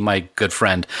to be, my good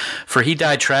friend, for he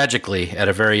died tragically at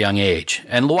a very young age.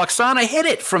 And Lwaxana hid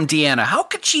it from Deanna. How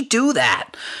could she do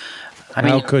that?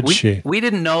 How could she? We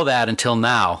didn't know that until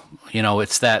now.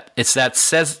 It's that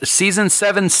season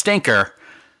 7 stinker,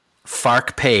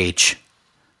 Fark Page.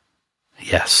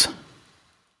 Yes.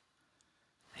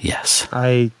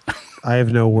 I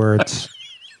have no words.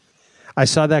 I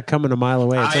saw that coming a mile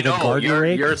away. It's like a garden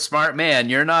rake. You're a smart man.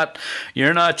 You're not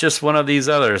just one of these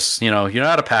others. You're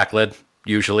not a Pakled,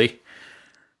 usually.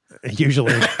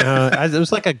 It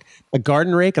was like a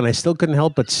garden rake, and I still couldn't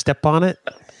help but step on it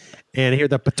and hear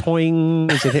the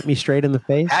patoing as it hit me straight in the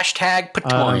face. Hashtag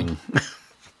patoing.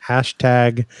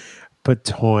 Hashtag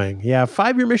patoing. Yeah,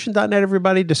 5yearmission.net,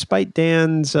 everybody. Despite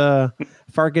Dan's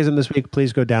Farkism this week,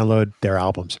 please go download their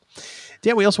albums.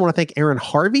 Dan, we also want to thank Aaron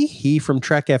Harvey. He from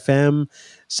Trek FM,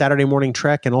 Saturday Morning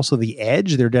Trek, and also The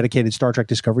Edge, their dedicated Star Trek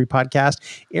Discovery podcast.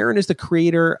 Aaron is the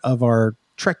creator of our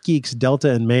Trek Geeks Delta,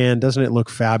 and man, doesn't it look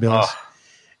fabulous?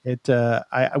 You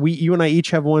and I each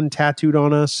have one tattooed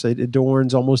on us. It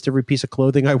adorns almost every piece of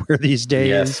clothing I wear these days.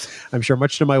 Yes. I'm sure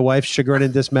much to my wife's chagrin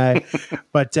and dismay.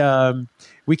 But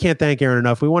we can't thank Aaron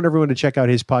enough. We want everyone to check out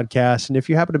his podcast. And if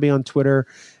you happen to be on Twitter,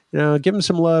 give him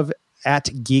some love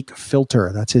at Geek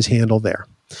Filter. That's his handle there.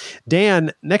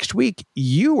 Dan, next week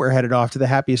you are headed off to the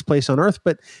happiest place on earth,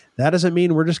 but that doesn't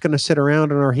mean we're just going to sit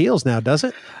around on our heels now, does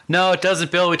it? No, it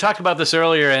doesn't, Bill. We talked about this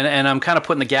earlier, and I'm kind of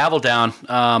putting the gavel down.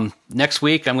 Next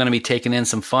week, I'm going to be taking in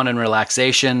some fun and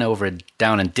relaxation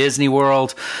down in Disney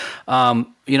World.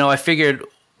 I figured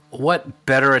what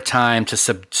better a time to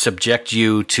subject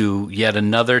you to yet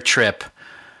another trip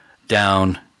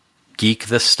down Geek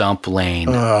the Stump Lane.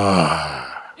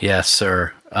 Yes,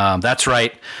 sir. That's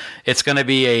right. It's going to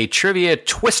be a trivia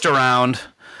twist around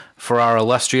for our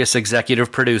illustrious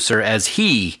executive producer as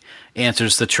he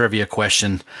answers the trivia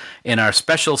question in our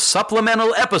special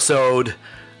supplemental episode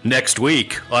next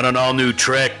week on an all-new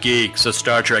Trek Geeks, a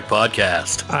Star Trek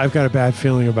podcast. I've got a bad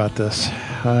feeling about this.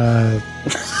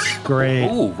 Great.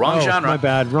 Ooh, wrong genre. My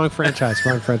bad. Wrong franchise.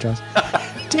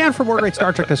 Dan, for more great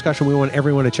Star Trek discussion, we want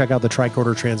everyone to check out the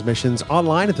Tricorder Transmissions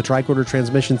online at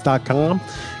thetricordertransmissions.com.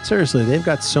 Seriously, they've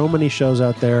got so many shows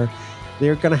out there.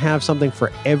 They're going to have something for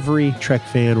every Trek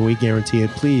fan. We guarantee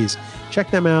it. Please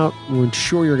check them out. We're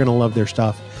sure you're going to love their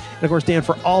stuff. And of course, Dan,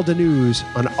 for all the news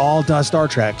on all the Star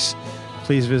Treks,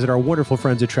 please visit our wonderful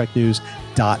friends at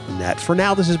treknews.net. For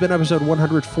now, this has been episode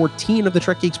 114 of the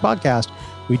Trek Geeks podcast.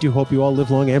 We do hope you all live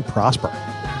long and prosper.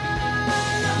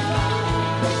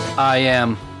 I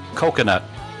am Coconut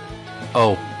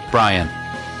O'Brien.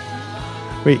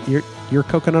 Wait, you're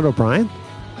Coconut O'Brien?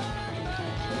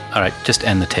 All right, just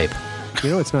end the tape.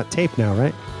 It's not tape now,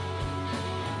 right?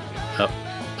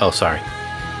 Oh, sorry.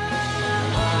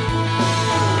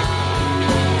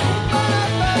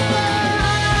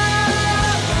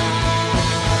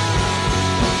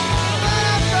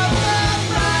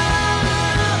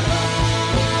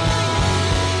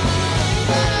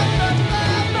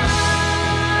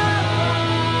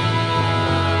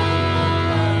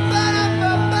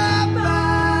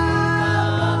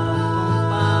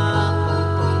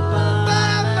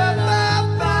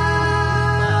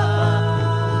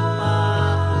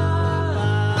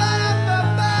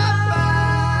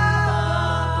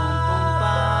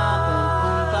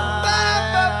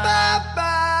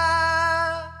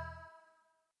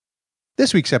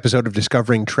 This week's episode of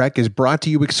Discovering Trek is brought to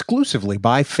you exclusively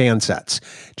by Fansets.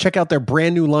 Check out their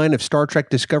brand new line of Star Trek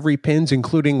Discovery pins,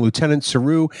 including Lieutenant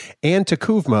Saru and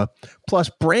T'Kuvma, plus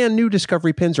brand new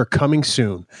Discovery pins are coming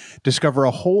soon. Discover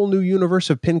a whole new universe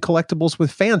of pin collectibles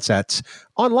with Fansets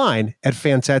online at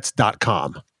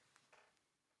fansets.com.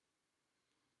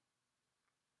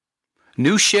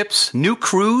 New ships, new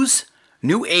crews,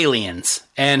 new aliens.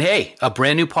 And hey, a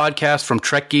brand new podcast from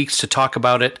Trek Geeks to talk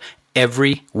about it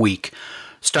every week.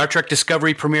 Star Trek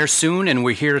Discovery premieres soon, and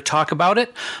we're here to talk about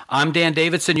it. I'm Dan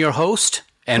Davidson, your host,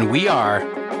 and we are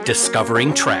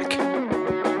Discovering Trek.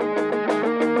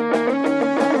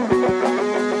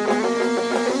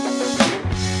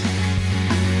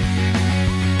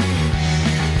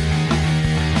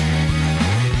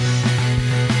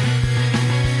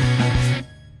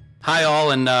 Hi all,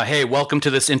 and hey, welcome to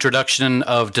this introduction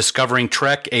of Discovering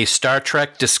Trek, a Star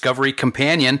Trek Discovery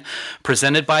companion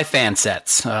presented by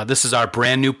Fansets. This is our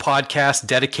brand new podcast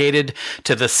dedicated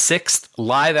to the 6th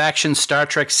live-action Star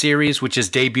Trek series, which is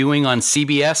debuting on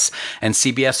CBS and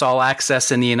CBS All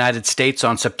Access in the United States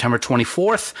on September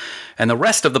 24th, and the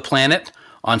rest of the planet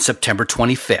on September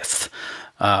 25th.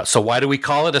 So why do we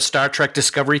call it a Star Trek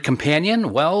Discovery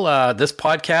companion? Well, this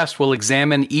podcast will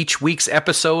examine each week's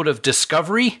episode of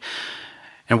Discovery,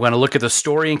 and we're going to look at the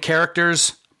story and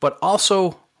characters, but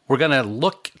also we're going to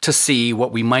look to see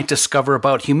what we might discover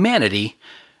about humanity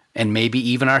and maybe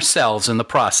even ourselves in the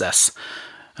process.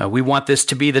 We want this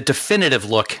to be the definitive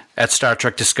look at Star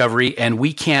Trek Discovery, and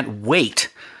we can't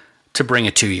wait to bring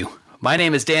it to you. My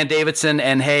name is Dan Davidson,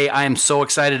 and hey, I am so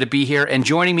excited to be here, and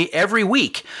joining me every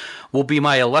week will be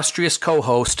my illustrious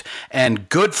co-host and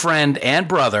good friend and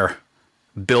brother,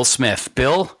 Bill Smith.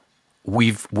 Bill,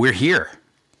 we're here.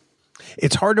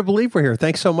 It's hard to believe we're here.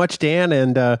 Thanks so much, Dan.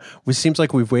 And it seems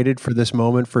like we've waited for this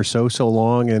moment for so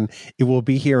long, and it will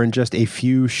be here in just a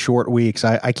few short weeks.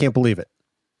 I can't believe it.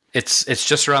 It's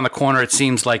just around the corner. It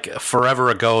seems like forever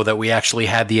ago that we actually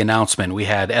had the announcement. We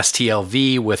had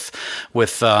STLV with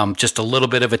just a little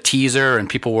bit of a teaser, and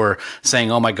people were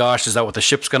saying, "Oh my gosh, is that what the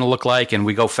ship's going to look like?" And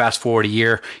we go fast forward a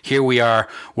year. Here we are.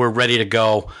 We're ready to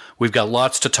go. We've got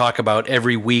lots to talk about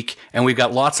every week, and we've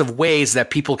got lots of ways that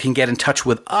people can get in touch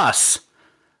with us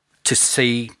to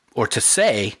see or to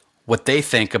say what they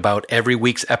think about every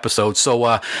week's episode.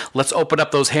 So let's open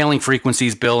up those hailing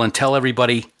frequencies, Bill, and tell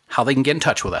everybody how they can get in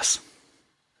touch with us.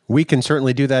 We can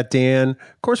certainly do that, Dan.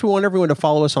 Of course, we want everyone to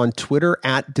follow us on Twitter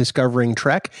at Discovering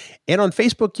Trek. And on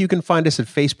Facebook, you can find us at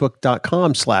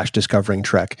facebook.com/Discovering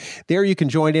Trek. There you can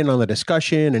join in on the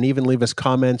discussion and even leave us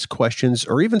comments, questions,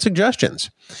 or even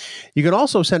suggestions. You can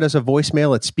also send us a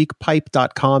voicemail at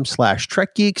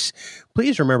speakpipe.com/TrekGeeks.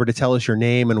 Please remember to tell us your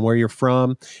name and where you're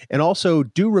from. And also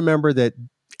do remember that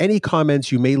any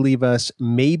comments you may leave us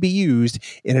may be used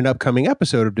in an upcoming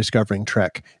episode of Discovering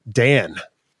Trek. Dan.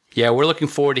 Yeah, we're looking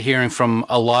forward to hearing from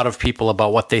a lot of people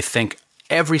about what they think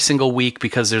every single week,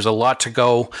 because there's a lot to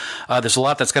go. There's a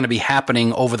lot that's going to be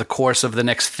happening over the course of the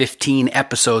next 15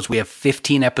 episodes. We have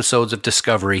 15 episodes of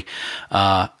Discovery.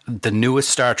 The newest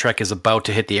Star Trek is about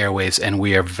to hit the airwaves, and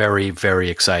we are very,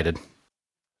 very excited.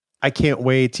 I can't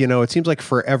wait. You know, it seems like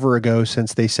forever ago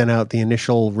since they sent out the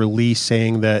initial release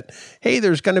saying that, hey,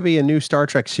 there's going to be a new Star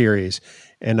Trek series.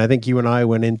 And I think you and I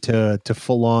went into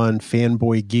full-on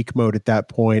fanboy geek mode at that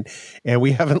point, and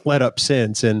we haven't let up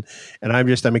since. And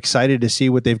I'm excited to see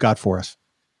what they've got for us.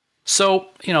 So,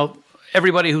 you know,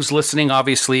 everybody who's listening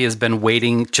obviously has been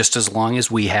waiting just as long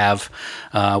as we have.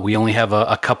 We only have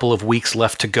a couple of weeks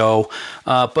left to go.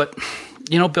 But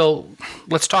you know, Bill,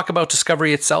 let's talk about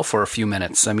Discovery itself for a few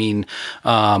minutes. I mean,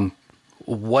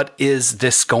 what is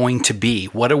this going to be?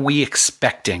 What are we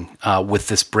expecting with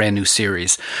this brand new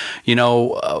series? You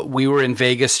know, we were in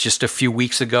Vegas just a few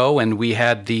weeks ago, and we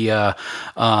had the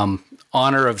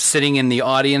honor of sitting in the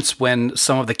audience when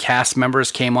some of the cast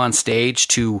members came on stage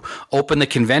to open the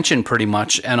convention pretty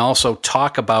much, and also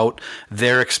talk about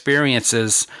their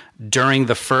experiences during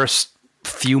the first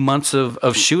few months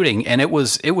of shooting. And it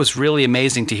was really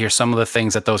amazing to hear some of the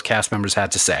things that those cast members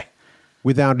had to say.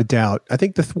 Without a doubt. I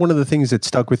think one of the things that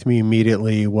stuck with me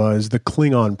immediately was the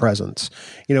Klingon presence.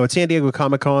 You know, at San Diego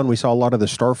Comic-Con, we saw a lot of the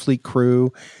Starfleet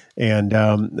crew. And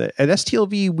at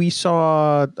STLV, we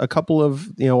saw a couple of,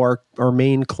 you know, our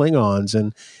main Klingons.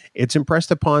 And it's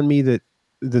impressed upon me that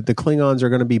the Klingons are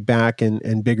going to be back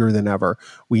and bigger than ever.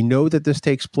 We know that this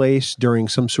takes place during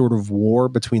some sort of war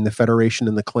between the Federation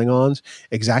and the Klingons.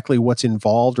 Exactly what's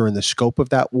involved or in the scope of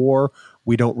that war,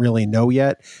 we don't really know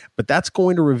yet. But that's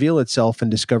going to reveal itself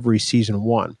in Discovery Season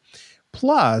 1.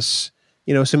 Plus,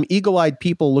 some eagle-eyed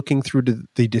people looking through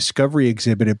the Discovery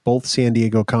exhibit at both San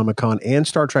Diego Comic-Con and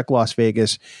Star Trek Las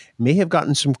Vegas may have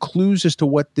gotten some clues as to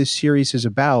what this series is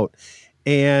about.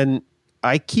 And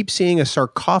I keep seeing a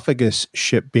sarcophagus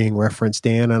ship being referenced,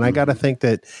 Dan, and I got to think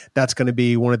that that's going to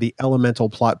be one of the elemental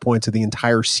plot points of the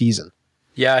entire season.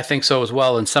 Yeah, I think so as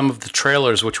well. And some of the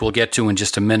trailers, which we'll get to in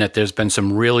just a minute, there's been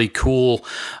some really cool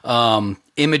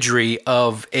imagery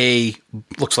of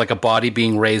looks like a body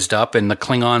being raised up and the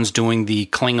Klingons doing the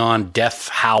Klingon death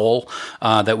howl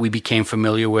that we became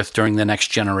familiar with during The Next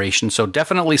Generation. So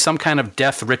definitely some kind of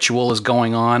death ritual is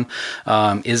going on.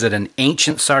 Is it an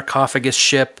ancient sarcophagus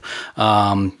ship?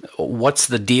 What's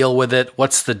the deal with it?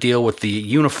 What's the deal with the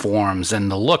uniforms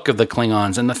and the look of the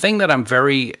Klingons? And the thing that I'm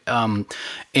very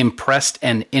impressed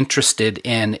and interested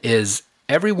in is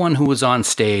everyone who was on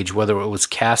stage, whether it was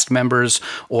cast members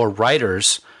or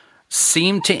writers,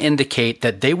 seemed to indicate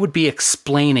that they would be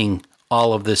explaining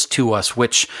all of this to us,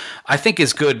 which I think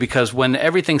is good, because when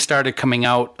everything started coming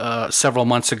out several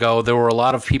months ago, there were a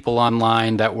lot of people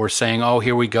online that were saying, oh,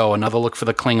 here we go, another look for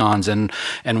the Klingons,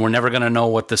 and we're never going to know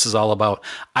what this is all about.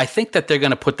 I think that they're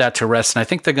going to put that to rest, and I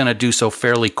think they're going to do so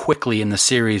fairly quickly in the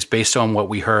series based on what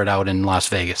we heard out in Las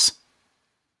Vegas.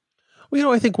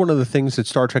 Well, I think one of the things that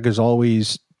Star Trek has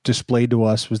always displayed to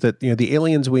us was that, the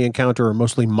aliens we encounter are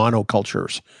mostly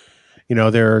monocultures.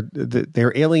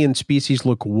 Their alien species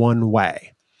look one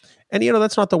way. And,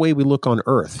 that's not the way we look on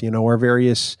Earth. Our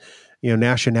various,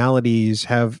 nationalities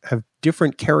have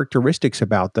different characteristics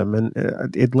about them.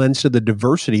 And it lends to the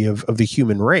diversity of the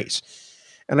human race.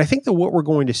 And I think that what we're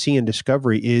going to see in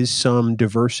Discovery is some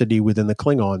diversity within the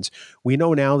Klingons. We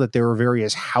know now that there are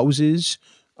various houses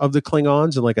of the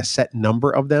Klingons and like a set number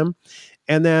of them,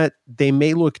 and that they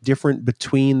may look different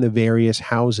between the various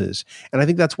houses. And I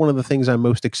think that's one of the things I'm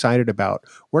most excited about.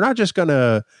 We're not just going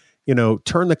to,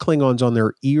 turn the Klingons on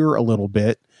their ear a little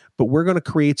bit, but we're going to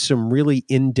create some really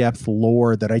in-depth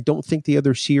lore that I don't think the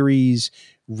other series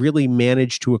really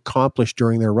managed to accomplish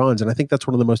during their runs. And I think that's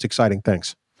one of the most exciting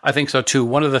things. I think so too.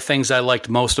 One of the things I liked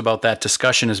most about that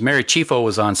discussion is Mary Chieffo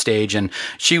was on stage, and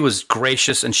she was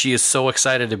gracious, and she is so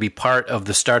excited to be part of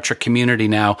the Star Trek community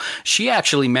now. She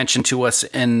actually mentioned to us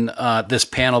in this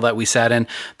panel that we sat in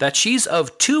that she's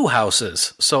of two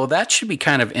houses. So that should be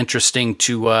kind of interesting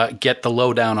to get the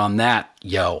lowdown on that,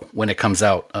 when it comes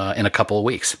out in a couple of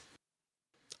weeks.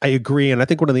 I agree. And I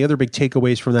think one of the other big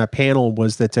takeaways from that panel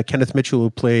was that Kenneth Mitchell, who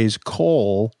plays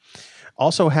Cole,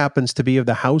 also happens to be of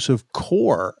the House of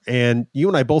Kor. And you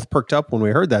and I both perked up when we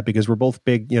heard that, because we're both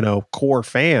big, Kor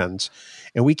fans.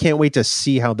 And we can't wait to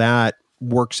see how that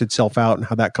works itself out and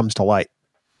how that comes to light.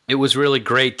 It was really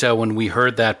great when we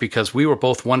heard that, because we were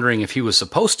both wondering if he was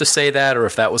supposed to say that or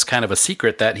if that was kind of a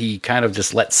secret that he kind of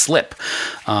just let slip.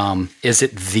 Is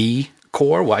it the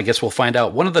Kor? Well, I guess we'll find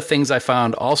out. One of the things I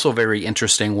found also very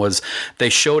interesting was they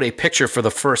showed a picture for the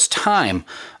first time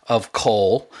of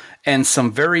Cole, and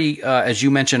some very, as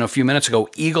you mentioned a few minutes ago,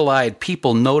 eagle-eyed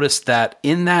people noticed that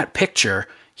in that picture,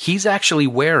 he's actually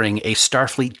wearing a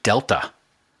Starfleet Delta.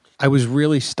 I was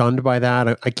really stunned by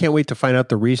that. I can't wait to find out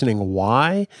the reasoning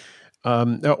why,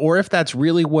 or if that's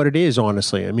really what it is,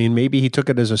 honestly. I mean, maybe he took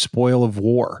it as a spoil of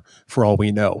war, for all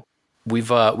we know.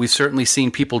 We've certainly seen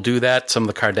people do that. Some of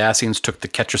the Cardassians took the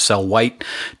Ketracel White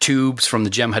tubes from the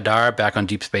Jem'Hadar back on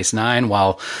Deep Space Nine,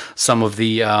 while some of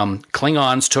the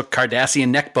Klingons took Cardassian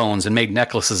neck bones and made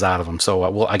necklaces out of them.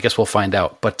 So I guess we'll find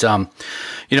out. But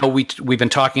we've been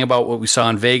talking about what we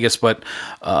saw in Vegas, but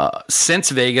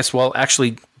since Vegas, well,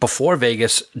 actually before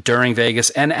Vegas, during Vegas,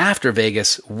 and after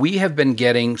Vegas, we have been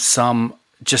getting some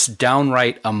just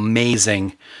downright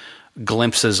amazing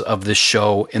glimpses of this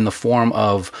show in the form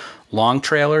of long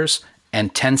trailers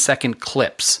and 10-second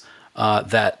clips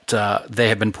that they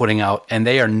have been putting out, and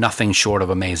they are nothing short of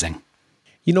amazing.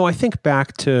 I think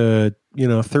back to,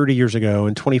 30 years ago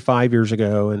and 25 years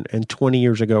ago and 20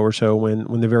 years ago or so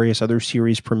when the various other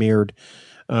series premiered,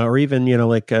 or even,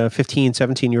 15,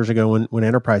 17 years ago when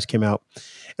Enterprise came out.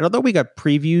 And although we got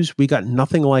previews, we got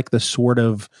nothing like the sort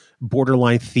of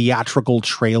borderline theatrical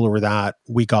trailer that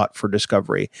we got for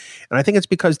Discovery. And I think it's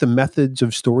because the methods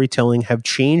of storytelling have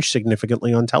changed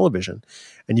significantly on television.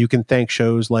 And you can thank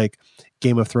shows like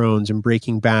Game of Thrones and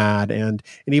Breaking Bad and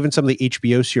even some of the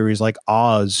HBO series like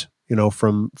Oz,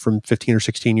 from 15 or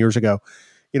 16 years ago.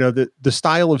 The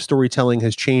style of storytelling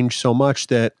has changed so much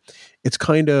that it's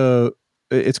kind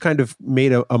of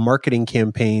made a marketing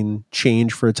campaign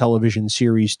change for a television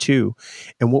series too.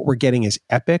 And what we're getting is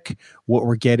epic. What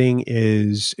we're getting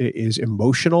is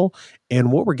emotional.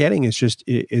 And what we're getting is just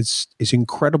is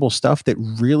incredible stuff that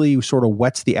really sort of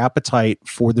whets the appetite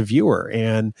for the viewer.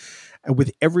 And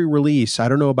with every release, I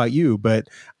don't know about you, but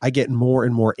I get more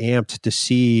and more amped to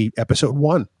see episode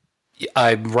 1.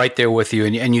 I'm right there with you.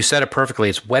 And you said it perfectly.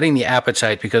 It's whetting the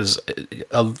appetite, because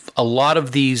a lot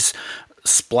of these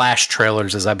splash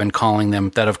trailers, as I've been calling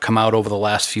them, that have come out over the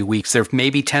last few weeks, they're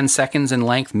maybe 10 seconds in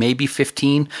length, maybe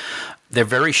 15. They're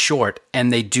very short,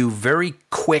 and they do very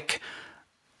quick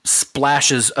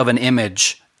splashes of an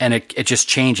image, and it just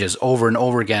changes over and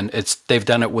over again. They've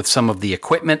done it with some of the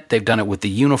equipment. They've done it with the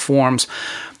uniforms.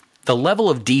 The level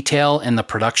of detail in the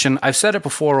production, I've said it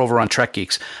before over on Trek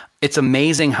Geeks, it's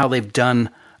amazing how they've done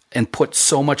and put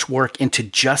so much work into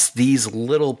just these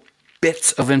little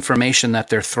bits of information that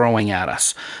they're throwing at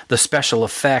us. The special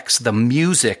effects, the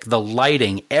music, the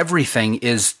lighting, everything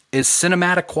is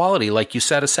cinematic quality, like you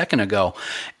said a second ago.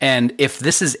 And if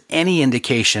this is any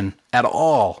indication at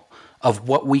all of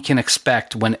what we can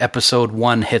expect when episode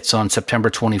 1 hits on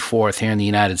September 24th here in the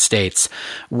United States,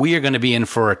 we are going to be in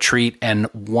for a treat and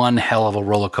one hell of a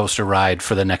roller coaster ride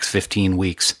for the next 15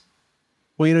 weeks.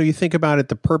 Well, you think about it,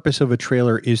 the purpose of a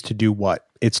trailer is to do what?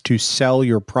 It's to sell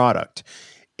your product.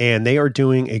 And they are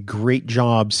doing a great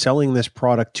job selling this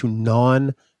product to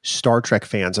non-Star Trek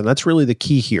fans. And that's really the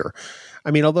key here.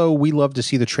 I mean, although we love to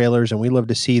see the trailers and we love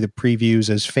to see the previews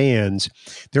as fans,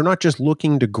 they're not just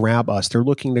looking to grab us. They're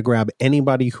looking to grab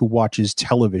anybody who watches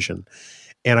television.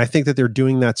 And I think that they're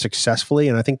doing that successfully.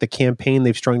 And I think the campaign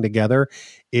they've strung together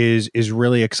is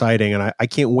really exciting. And I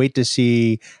can't wait to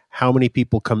see how many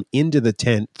people come into the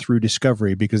tent through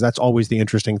Discovery, because that's always the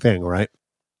interesting thing, right?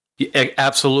 Yeah,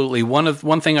 absolutely.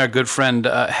 One thing our good friend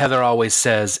Heather always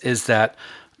says is that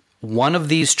one of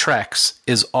these treks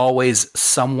is always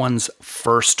someone's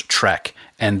first trek.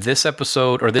 And this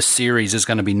episode or this series is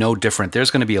going to be no different. There's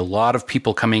going to be a lot of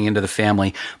people coming into the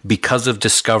family because of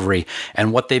Discovery.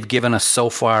 And what they've given us so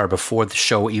far before the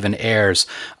show even airs,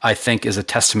 I think, is a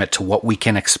testament to what we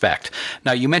can expect.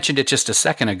 Now, you mentioned it just a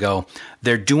second ago.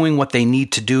 They're doing what they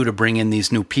need to do to bring in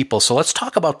these new people. So let's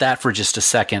talk about that for just a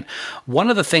second. One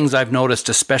of the things I've noticed,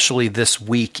 especially this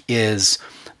week, is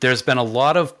there's been a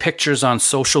lot of pictures on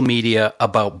social media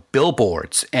about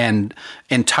billboards and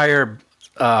entire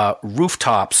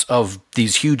rooftops of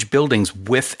these huge buildings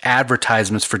with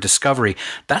advertisements for Discovery.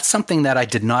 That's something that I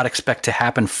did not expect to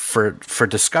happen for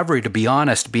Discovery, to be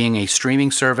honest, being a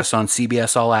streaming service on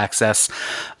CBS All Access.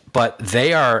 But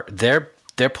they're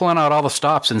pulling out all the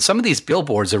stops, and some of these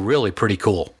billboards are really pretty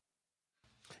cool.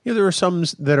 Yeah, there are some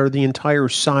that are the entire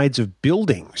sides of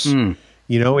buildings.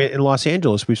 In Los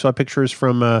Angeles, we saw pictures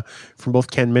from both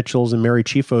Ken Mitchell's and Mary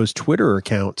Chieffo's Twitter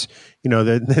accounts.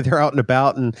 They're out and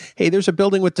about, and hey, there's a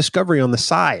building with Discovery on the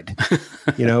side.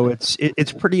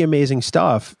 It's pretty amazing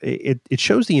stuff. It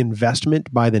shows the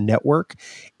investment by the network,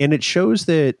 and it shows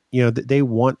that that they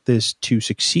want this to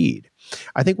succeed.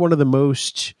 I think one of the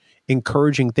most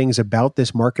encouraging things about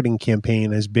this marketing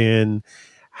campaign has been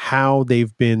how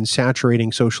they've been saturating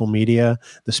social media,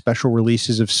 the special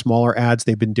releases of smaller ads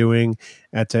they've been doing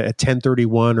at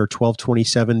 1031 or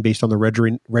 1227 based on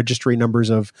the registry numbers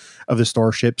of the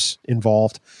starships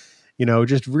involved.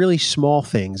 Just really small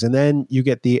things. And then you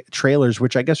get the trailers,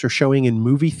 which I guess are showing in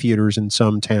movie theaters in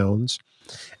some towns,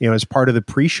 as part of the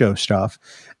pre-show stuff.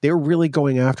 They're really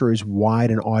going after as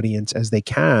wide an audience as they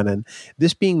can. And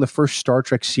this being the first Star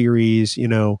Trek series, in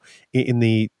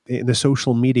the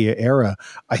social media era,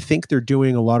 I think they're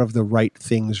doing a lot of the right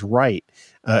things right.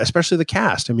 Especially the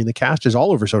cast. I mean, the cast is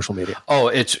all over social media. Oh,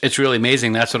 it's really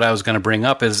amazing. That's what I was going to bring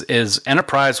up is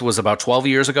Enterprise was about 12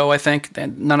 years ago, I think.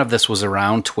 And none of this was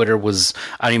around. Twitter was,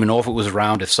 I don't even know if it was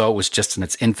around. If so, it was just in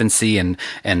its infancy, and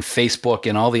Facebook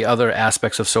and all the other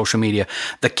aspects of social media.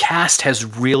 The cast has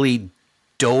really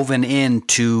dove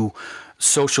into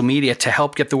social media to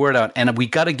help get the word out. And we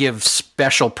got to give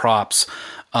special props,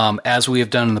 as we have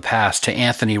done in the past, to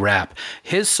Anthony Rapp.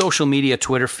 His social media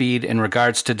Twitter feed in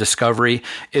regards to Discovery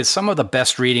is some of the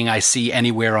best reading I see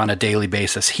anywhere on a daily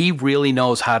basis. He really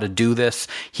knows how to do this.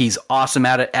 He's awesome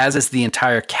at it, as is the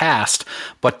entire cast.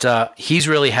 But he's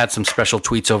really had some special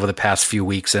tweets over the past few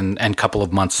weeks and couple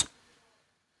of months.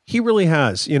 He really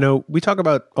has. We talk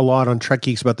about a lot on Trek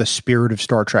Geeks about the spirit of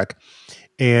Star Trek.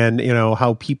 And,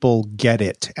 how people get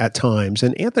it at times.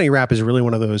 And Anthony Rapp is really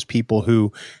one of those people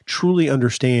who truly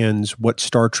understands what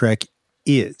Star Trek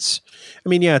is. I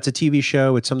mean, yeah, it's a TV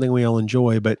show. It's something we all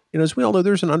enjoy. But, as we all know,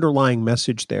 there's an underlying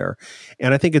message there.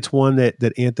 And I think it's one that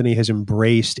Anthony has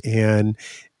embraced and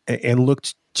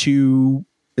looked to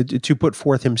put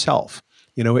forth himself.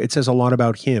 It says a lot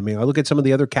about him. I look at some of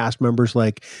the other cast members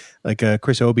like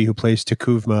Chris Obi, who plays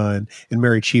Takuvma, and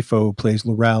Mary Chieffo, who plays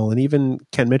L'Rell, and even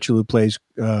Ken Mitchell, who plays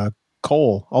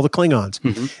Cole, all the Klingons.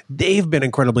 They've been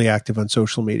incredibly active on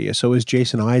social media. So is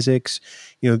Jason Isaacs.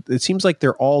 It seems like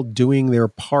they're all doing their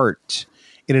part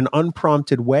in an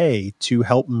unprompted way to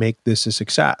help make this a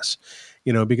success.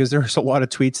 Because there's a lot of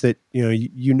tweets that,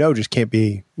 just can't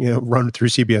be, run through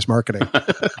CBS marketing.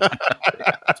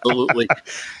 Absolutely.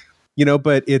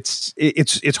 But it's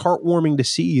heartwarming to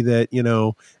see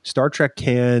that, Star Trek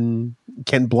can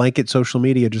blanket social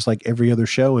media just like every other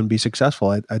show and be successful.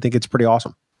 I think it's pretty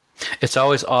awesome. It's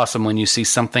always awesome when you see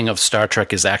something of Star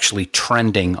Trek is actually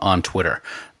trending on Twitter.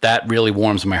 That really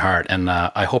warms my heart, and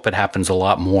I hope it happens a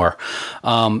lot more.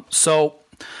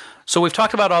 So we've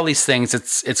talked about all these things.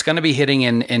 It's going to be hitting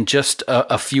in just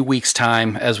a few weeks'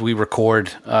 time as we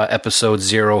record episode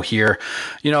 0 here.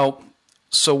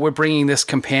 So we're bringing this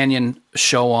companion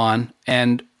show on,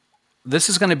 and this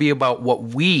is going to be about what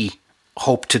we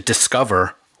hope to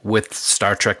discover with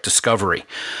Star Trek Discovery.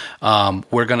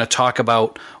 We're going to talk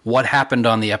about what happened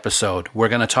on the episode. We're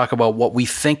going to talk about what we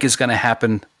think is going to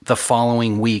happen the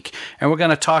following week. And we're going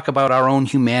to talk about our own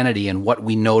humanity and what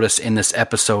we notice in this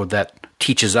episode that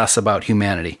teaches us about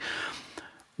humanity.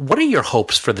 What are your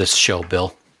hopes for this show,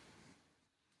 Bill?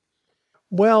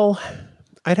 Well,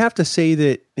 I'd have to say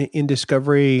that in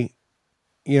Discovery,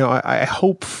 I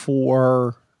hope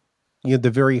for,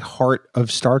 the very heart of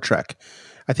Star Trek.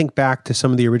 I think back to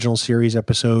some of the original series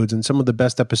episodes and some of the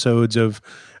best episodes of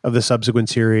the subsequent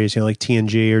series, like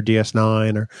TNG or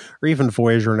DS9 or even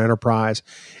Voyager and Enterprise.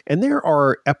 And there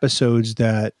are episodes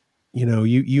that,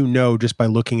 just by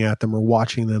looking at them or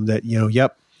watching them that,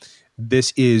 yep,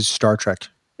 this is Star Trek.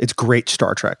 It's great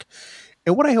Star Trek.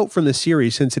 And what I hope from this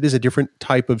series, since it is a different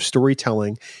type of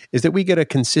storytelling, is that we get a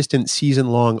consistent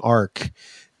season-long arc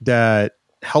that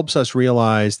helps us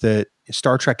realize that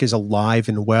Star Trek is alive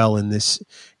and well in this,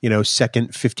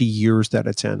 second 50 years that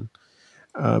it's in.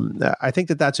 I think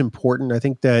that that's important. I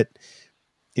think that,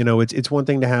 it's one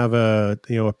thing to have a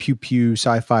pew-pew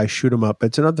sci-fi shoot 'em up.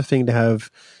 It's another thing to have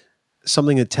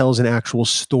something that tells an actual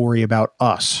story about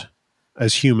us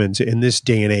as humans in this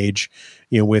day and age,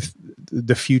 with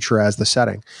the future as the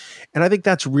setting. And I think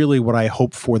that's really what I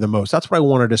hope for the most. That's what I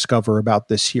want to discover about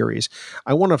this series.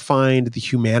 I want to find the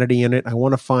humanity in it. I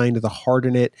want to find the heart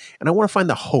in it. And I want to find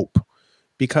the hope,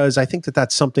 because I think that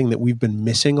that's something that we've been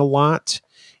missing a lot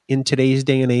in today's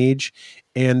day and age.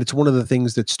 And it's one of the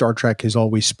things that Star Trek has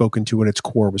always spoken to in its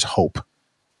core was hope.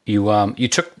 You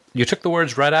took the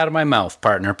words right out of my mouth,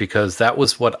 partner, because that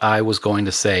was what I was going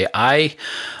to say. I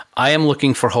am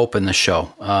looking for hope in the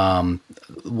show.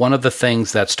 One of the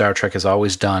things that Star Trek has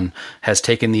always done has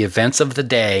taken the events of the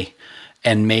day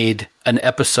and made an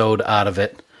episode out of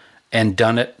it and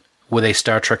done it with a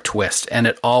Star Trek twist. And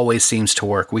it always seems to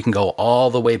work. We can go all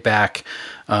the way back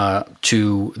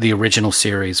to the original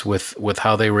series with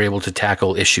how they were able to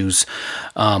tackle issues,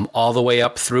 all the way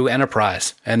up through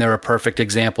Enterprise. And there are perfect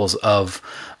examples of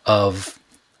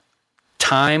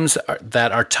times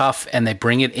that are tough, and they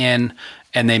bring it in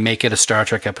and they make it a Star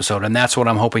Trek episode. And that's what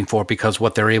I'm hoping for, because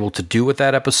what they're able to do with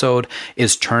that episode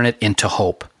is turn it into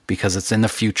hope, because it's in the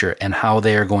future and how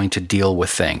they are going to deal with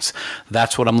things.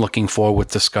 That's what I'm looking for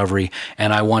with Discovery.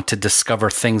 And I want to discover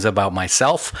things about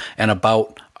myself and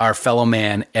about our fellow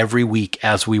man every week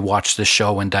as we watch the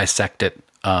show and dissect it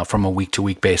from a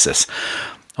week-to-week basis.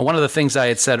 One of the things I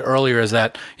had said earlier is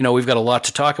that, we've got a lot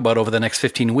to talk about over the next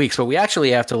 15 weeks, but we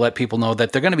actually have to let people know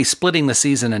that they're going to be splitting the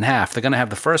season in half. They're going to have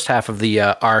the first half of the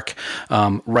arc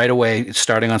right away,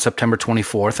 starting on September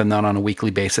 24th, and then on a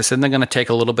weekly basis. And they're going to take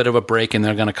a little bit of a break, and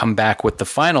they're going to come back with the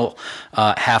final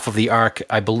half of the arc,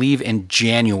 I believe, in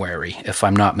January, if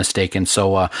I'm not mistaken.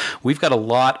 So we've got a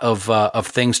lot of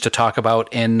things to talk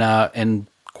about in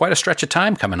quite a stretch of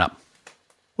time coming up.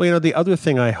 Well, the other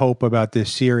thing I hope about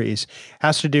this series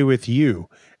has to do with you,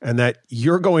 and that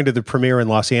you're going to the premiere in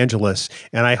Los Angeles.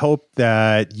 And I hope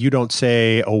that you don't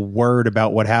say a word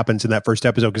about what happens in that first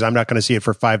episode, because I'm not going to see it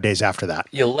for 5 days after that.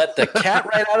 You let the cat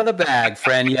right out of the bag,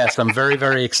 friend. Yes, I'm very,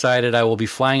 very excited. I will be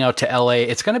flying out to LA.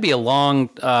 It's going to be a long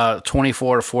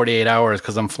 24 to 48 hours,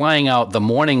 because I'm flying out the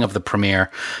morning of the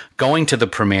premiere, going to the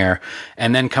premiere,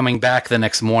 and then coming back the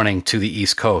next morning to the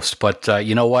East Coast. But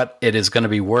you know what? It is going to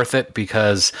be worth it,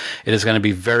 because it is going to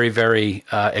be very, very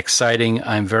exciting.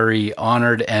 I'm very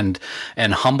honored and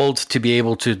humbled to be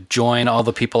able to join all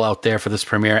the people out there for this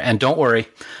premiere. And don't worry,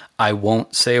 I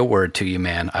won't say a word to you,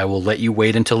 man. I will let you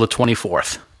wait until the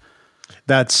 24th.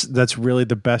 That's really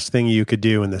the best thing you could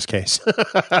do in this case. But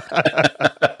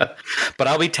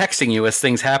I'll be texting you as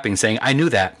things happen, saying, I knew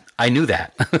that. I knew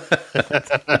that.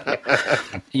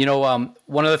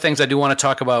 One of the things I do want to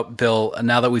talk about, Bill,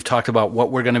 now that we've talked about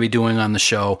what we're going to be doing on the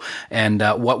show and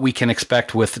what we can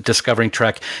expect with Discovering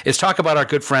Trek, is talk about our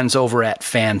good friends over at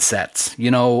Fansets.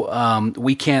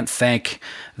 We can't thank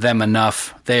them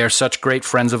enough. They are such great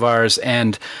friends of ours,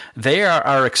 and they are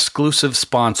our exclusive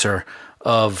sponsor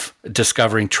of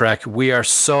Discovering Trek. We are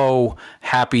so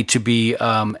happy to be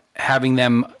having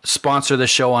them sponsor the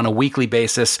show on a weekly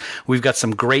basis. We've got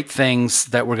some great things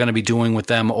that we're going to be doing with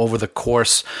them over the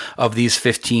course of these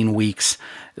 15 weeks.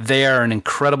 They are an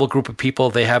incredible group of people.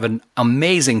 They have an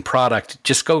amazing product.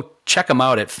 Just go check them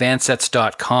out at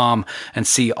fansets.com and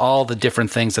see all the different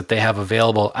things that they have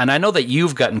available. And I know that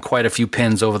you've gotten quite a few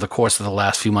pins over the course of the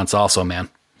last few months also, man.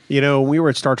 When we were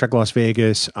at Star Trek Las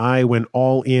Vegas, I went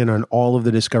all in on all of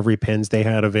the Discovery pins they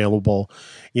had available.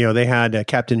 They had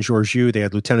Captain Georgiou, they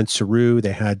had Lieutenant Saru,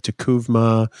 they had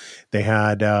Takuvma, they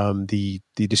had the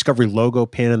Discovery logo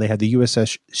pin, and they had the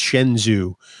USS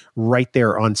Shenzhou right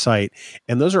there on site.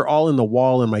 And those are all in the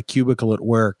wall in my cubicle at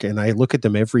work. And I look at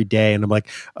them every day and I'm like,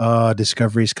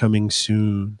 Discovery's coming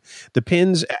soon. The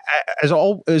pins,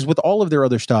 as with all of their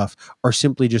other stuff, are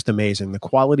simply just amazing. The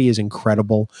quality is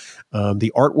incredible.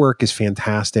 The artwork is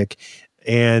fantastic.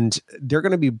 And they're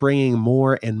going to be bringing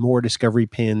more and more Discovery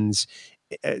pins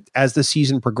as the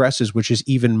season progresses, which is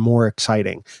even more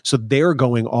exciting. So they're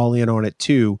going all in on it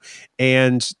too.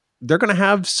 And they're going to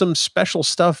have some special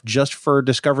stuff just for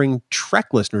Discovering Trek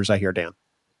listeners, I hear, Dan.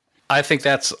 I think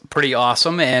that's pretty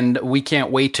awesome, and we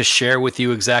can't wait to share with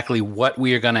you exactly what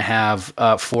we are going to have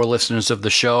for listeners of the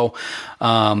show.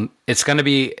 It's going to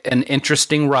be an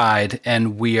interesting ride,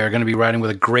 and we are going to be riding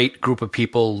with a great group of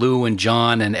people, Lou and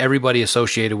John and everybody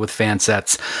associated with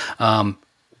Fansets.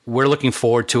 We're looking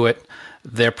forward to it.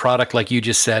 Their product, like you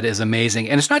just said, is amazing.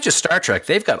 And it's not just Star Trek.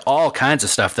 They've got all kinds of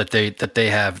stuff that they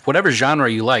have. Whatever genre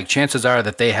you like, chances are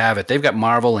that they have it. They've got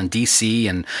Marvel and DC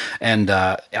and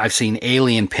I've seen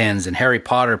Alien pins and Harry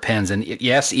Potter pins and,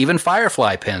 yes, even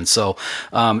Firefly pins. So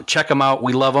check them out.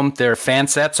 We love them. They're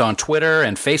Fansets on Twitter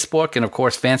and Facebook. And, of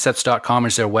course, fansets.com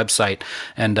is their website.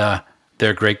 And they're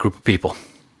a great group of people.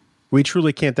 We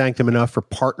truly can't thank them enough for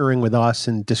partnering with us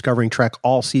and Discovering Trek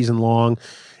all season long.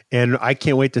 And I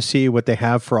can't wait to see what they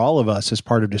have for all of us as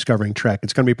part of Discovering Trek.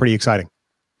 It's going to be pretty exciting.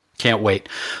 Can't wait.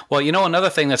 Well, another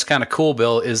thing that's kind of cool,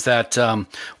 Bill, is that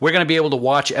we're going to be able to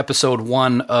watch episode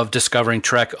 1 of Discovering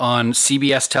Trek on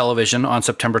CBS television on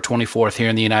September 24th here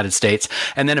in the United States.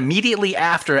 And then immediately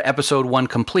after episode 1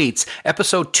 completes,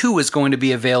 episode 2 is going to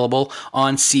be available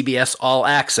on CBS All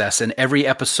Access. And every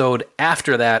episode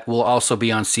after that will also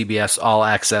be on CBS All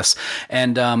Access.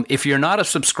 And if you're not a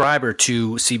subscriber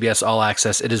to CBS All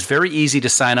Access, it is very easy to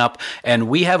sign up. And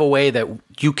we have a way that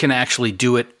you can actually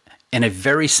do it in a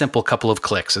very simple couple of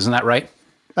clicks. Isn't that right?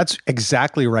 That's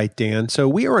exactly right, Dan. So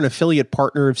we are an affiliate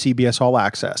partner of CBS All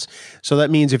Access. So that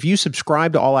means if you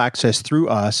subscribe to All Access through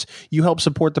us, you help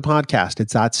support the podcast.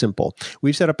 It's that simple.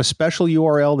 We've set up a special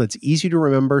URL that's easy to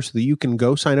remember so that you can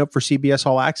go sign up for CBS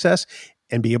All Access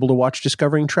and be able to watch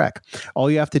Discovering Trek.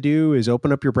 All you have to do is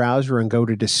open up your browser and go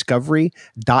to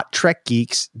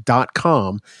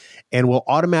discovery.trekgeeks.com, and we'll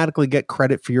automatically get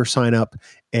credit for your sign up,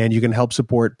 and you can help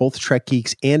support both Trek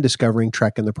Geeks and Discovering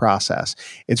Trek in the process.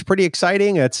 It's pretty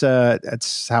exciting. That's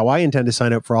how I intend to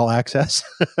sign up for All Access.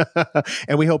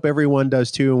 And we hope everyone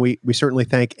does too. And we certainly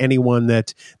thank anyone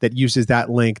that uses that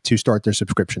link to start their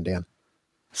subscription, Dan.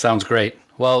 Sounds great.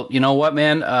 Well, you know what,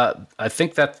 man? I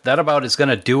think that about is going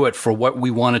to do it for what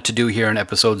we wanted to do here in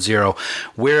episode 0.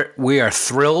 We are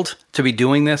thrilled to be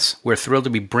doing this. We're thrilled to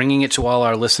be bringing it to all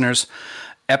our listeners.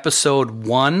 Episode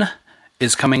 1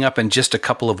 is coming up in just a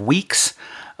couple of weeks,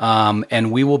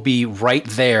 and we will be right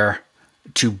there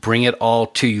to bring it all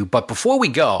to you. But before we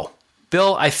go,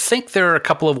 Bill, I think there are a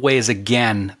couple of ways,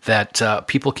 again, that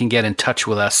people can get in touch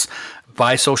with us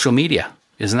by social media.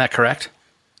 Isn't that correct?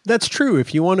 That's true.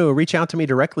 If you want to reach out to me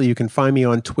directly, you can find me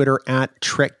on Twitter at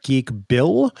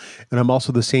TrekGeekBill, and I'm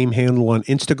also the same handle on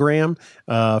Instagram.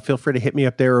 Feel free to hit me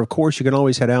up there. Of course, you can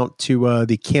always head out to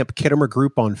the Camp Khitomer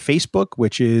group on Facebook,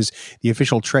 which is the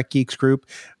official Trek Geeks group.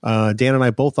 Dan and I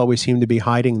both always seem to be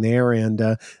hiding there, and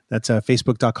that's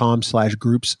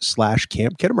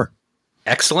facebook.com/groups/Camp Khitomer.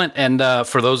 Excellent. And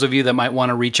for those of you that might want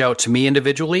to reach out to me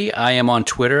individually, I am on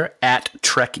Twitter at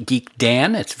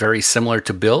TrekGeekDan. It's very similar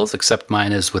to Bill's, except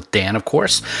mine is with Dan, of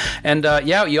course. And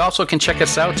you also can check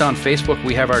us out on Facebook.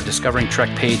 We have our Discovering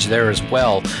Trek page there as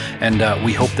well. And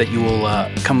we hope that you will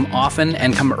come often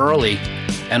and come early,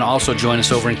 and also join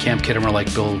us over in Camp Khitomer,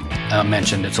 like Bill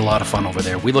mentioned. It's a lot of fun over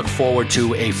there. We look forward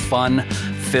to a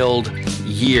fun-filled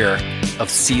year of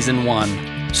Season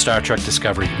 1 Star Trek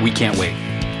Discovery. We can't wait.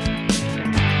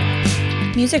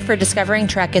 Music for Discovering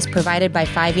Trek is provided by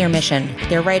 5 Year Mission.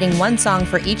 They're writing one song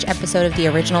for each episode of the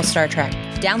original Star Trek.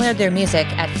 Download their music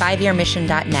at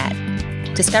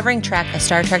 5yearmission.net. Discovering Trek, a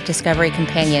Star Trek Discovery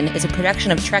companion, is a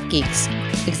production of Trek Geeks.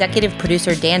 Executive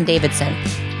producer Dan Davidson.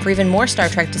 For even more Star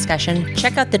Trek discussion,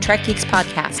 check out the Trek Geeks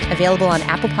podcast, available on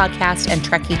Apple Podcasts and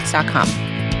TrekGeeks.com.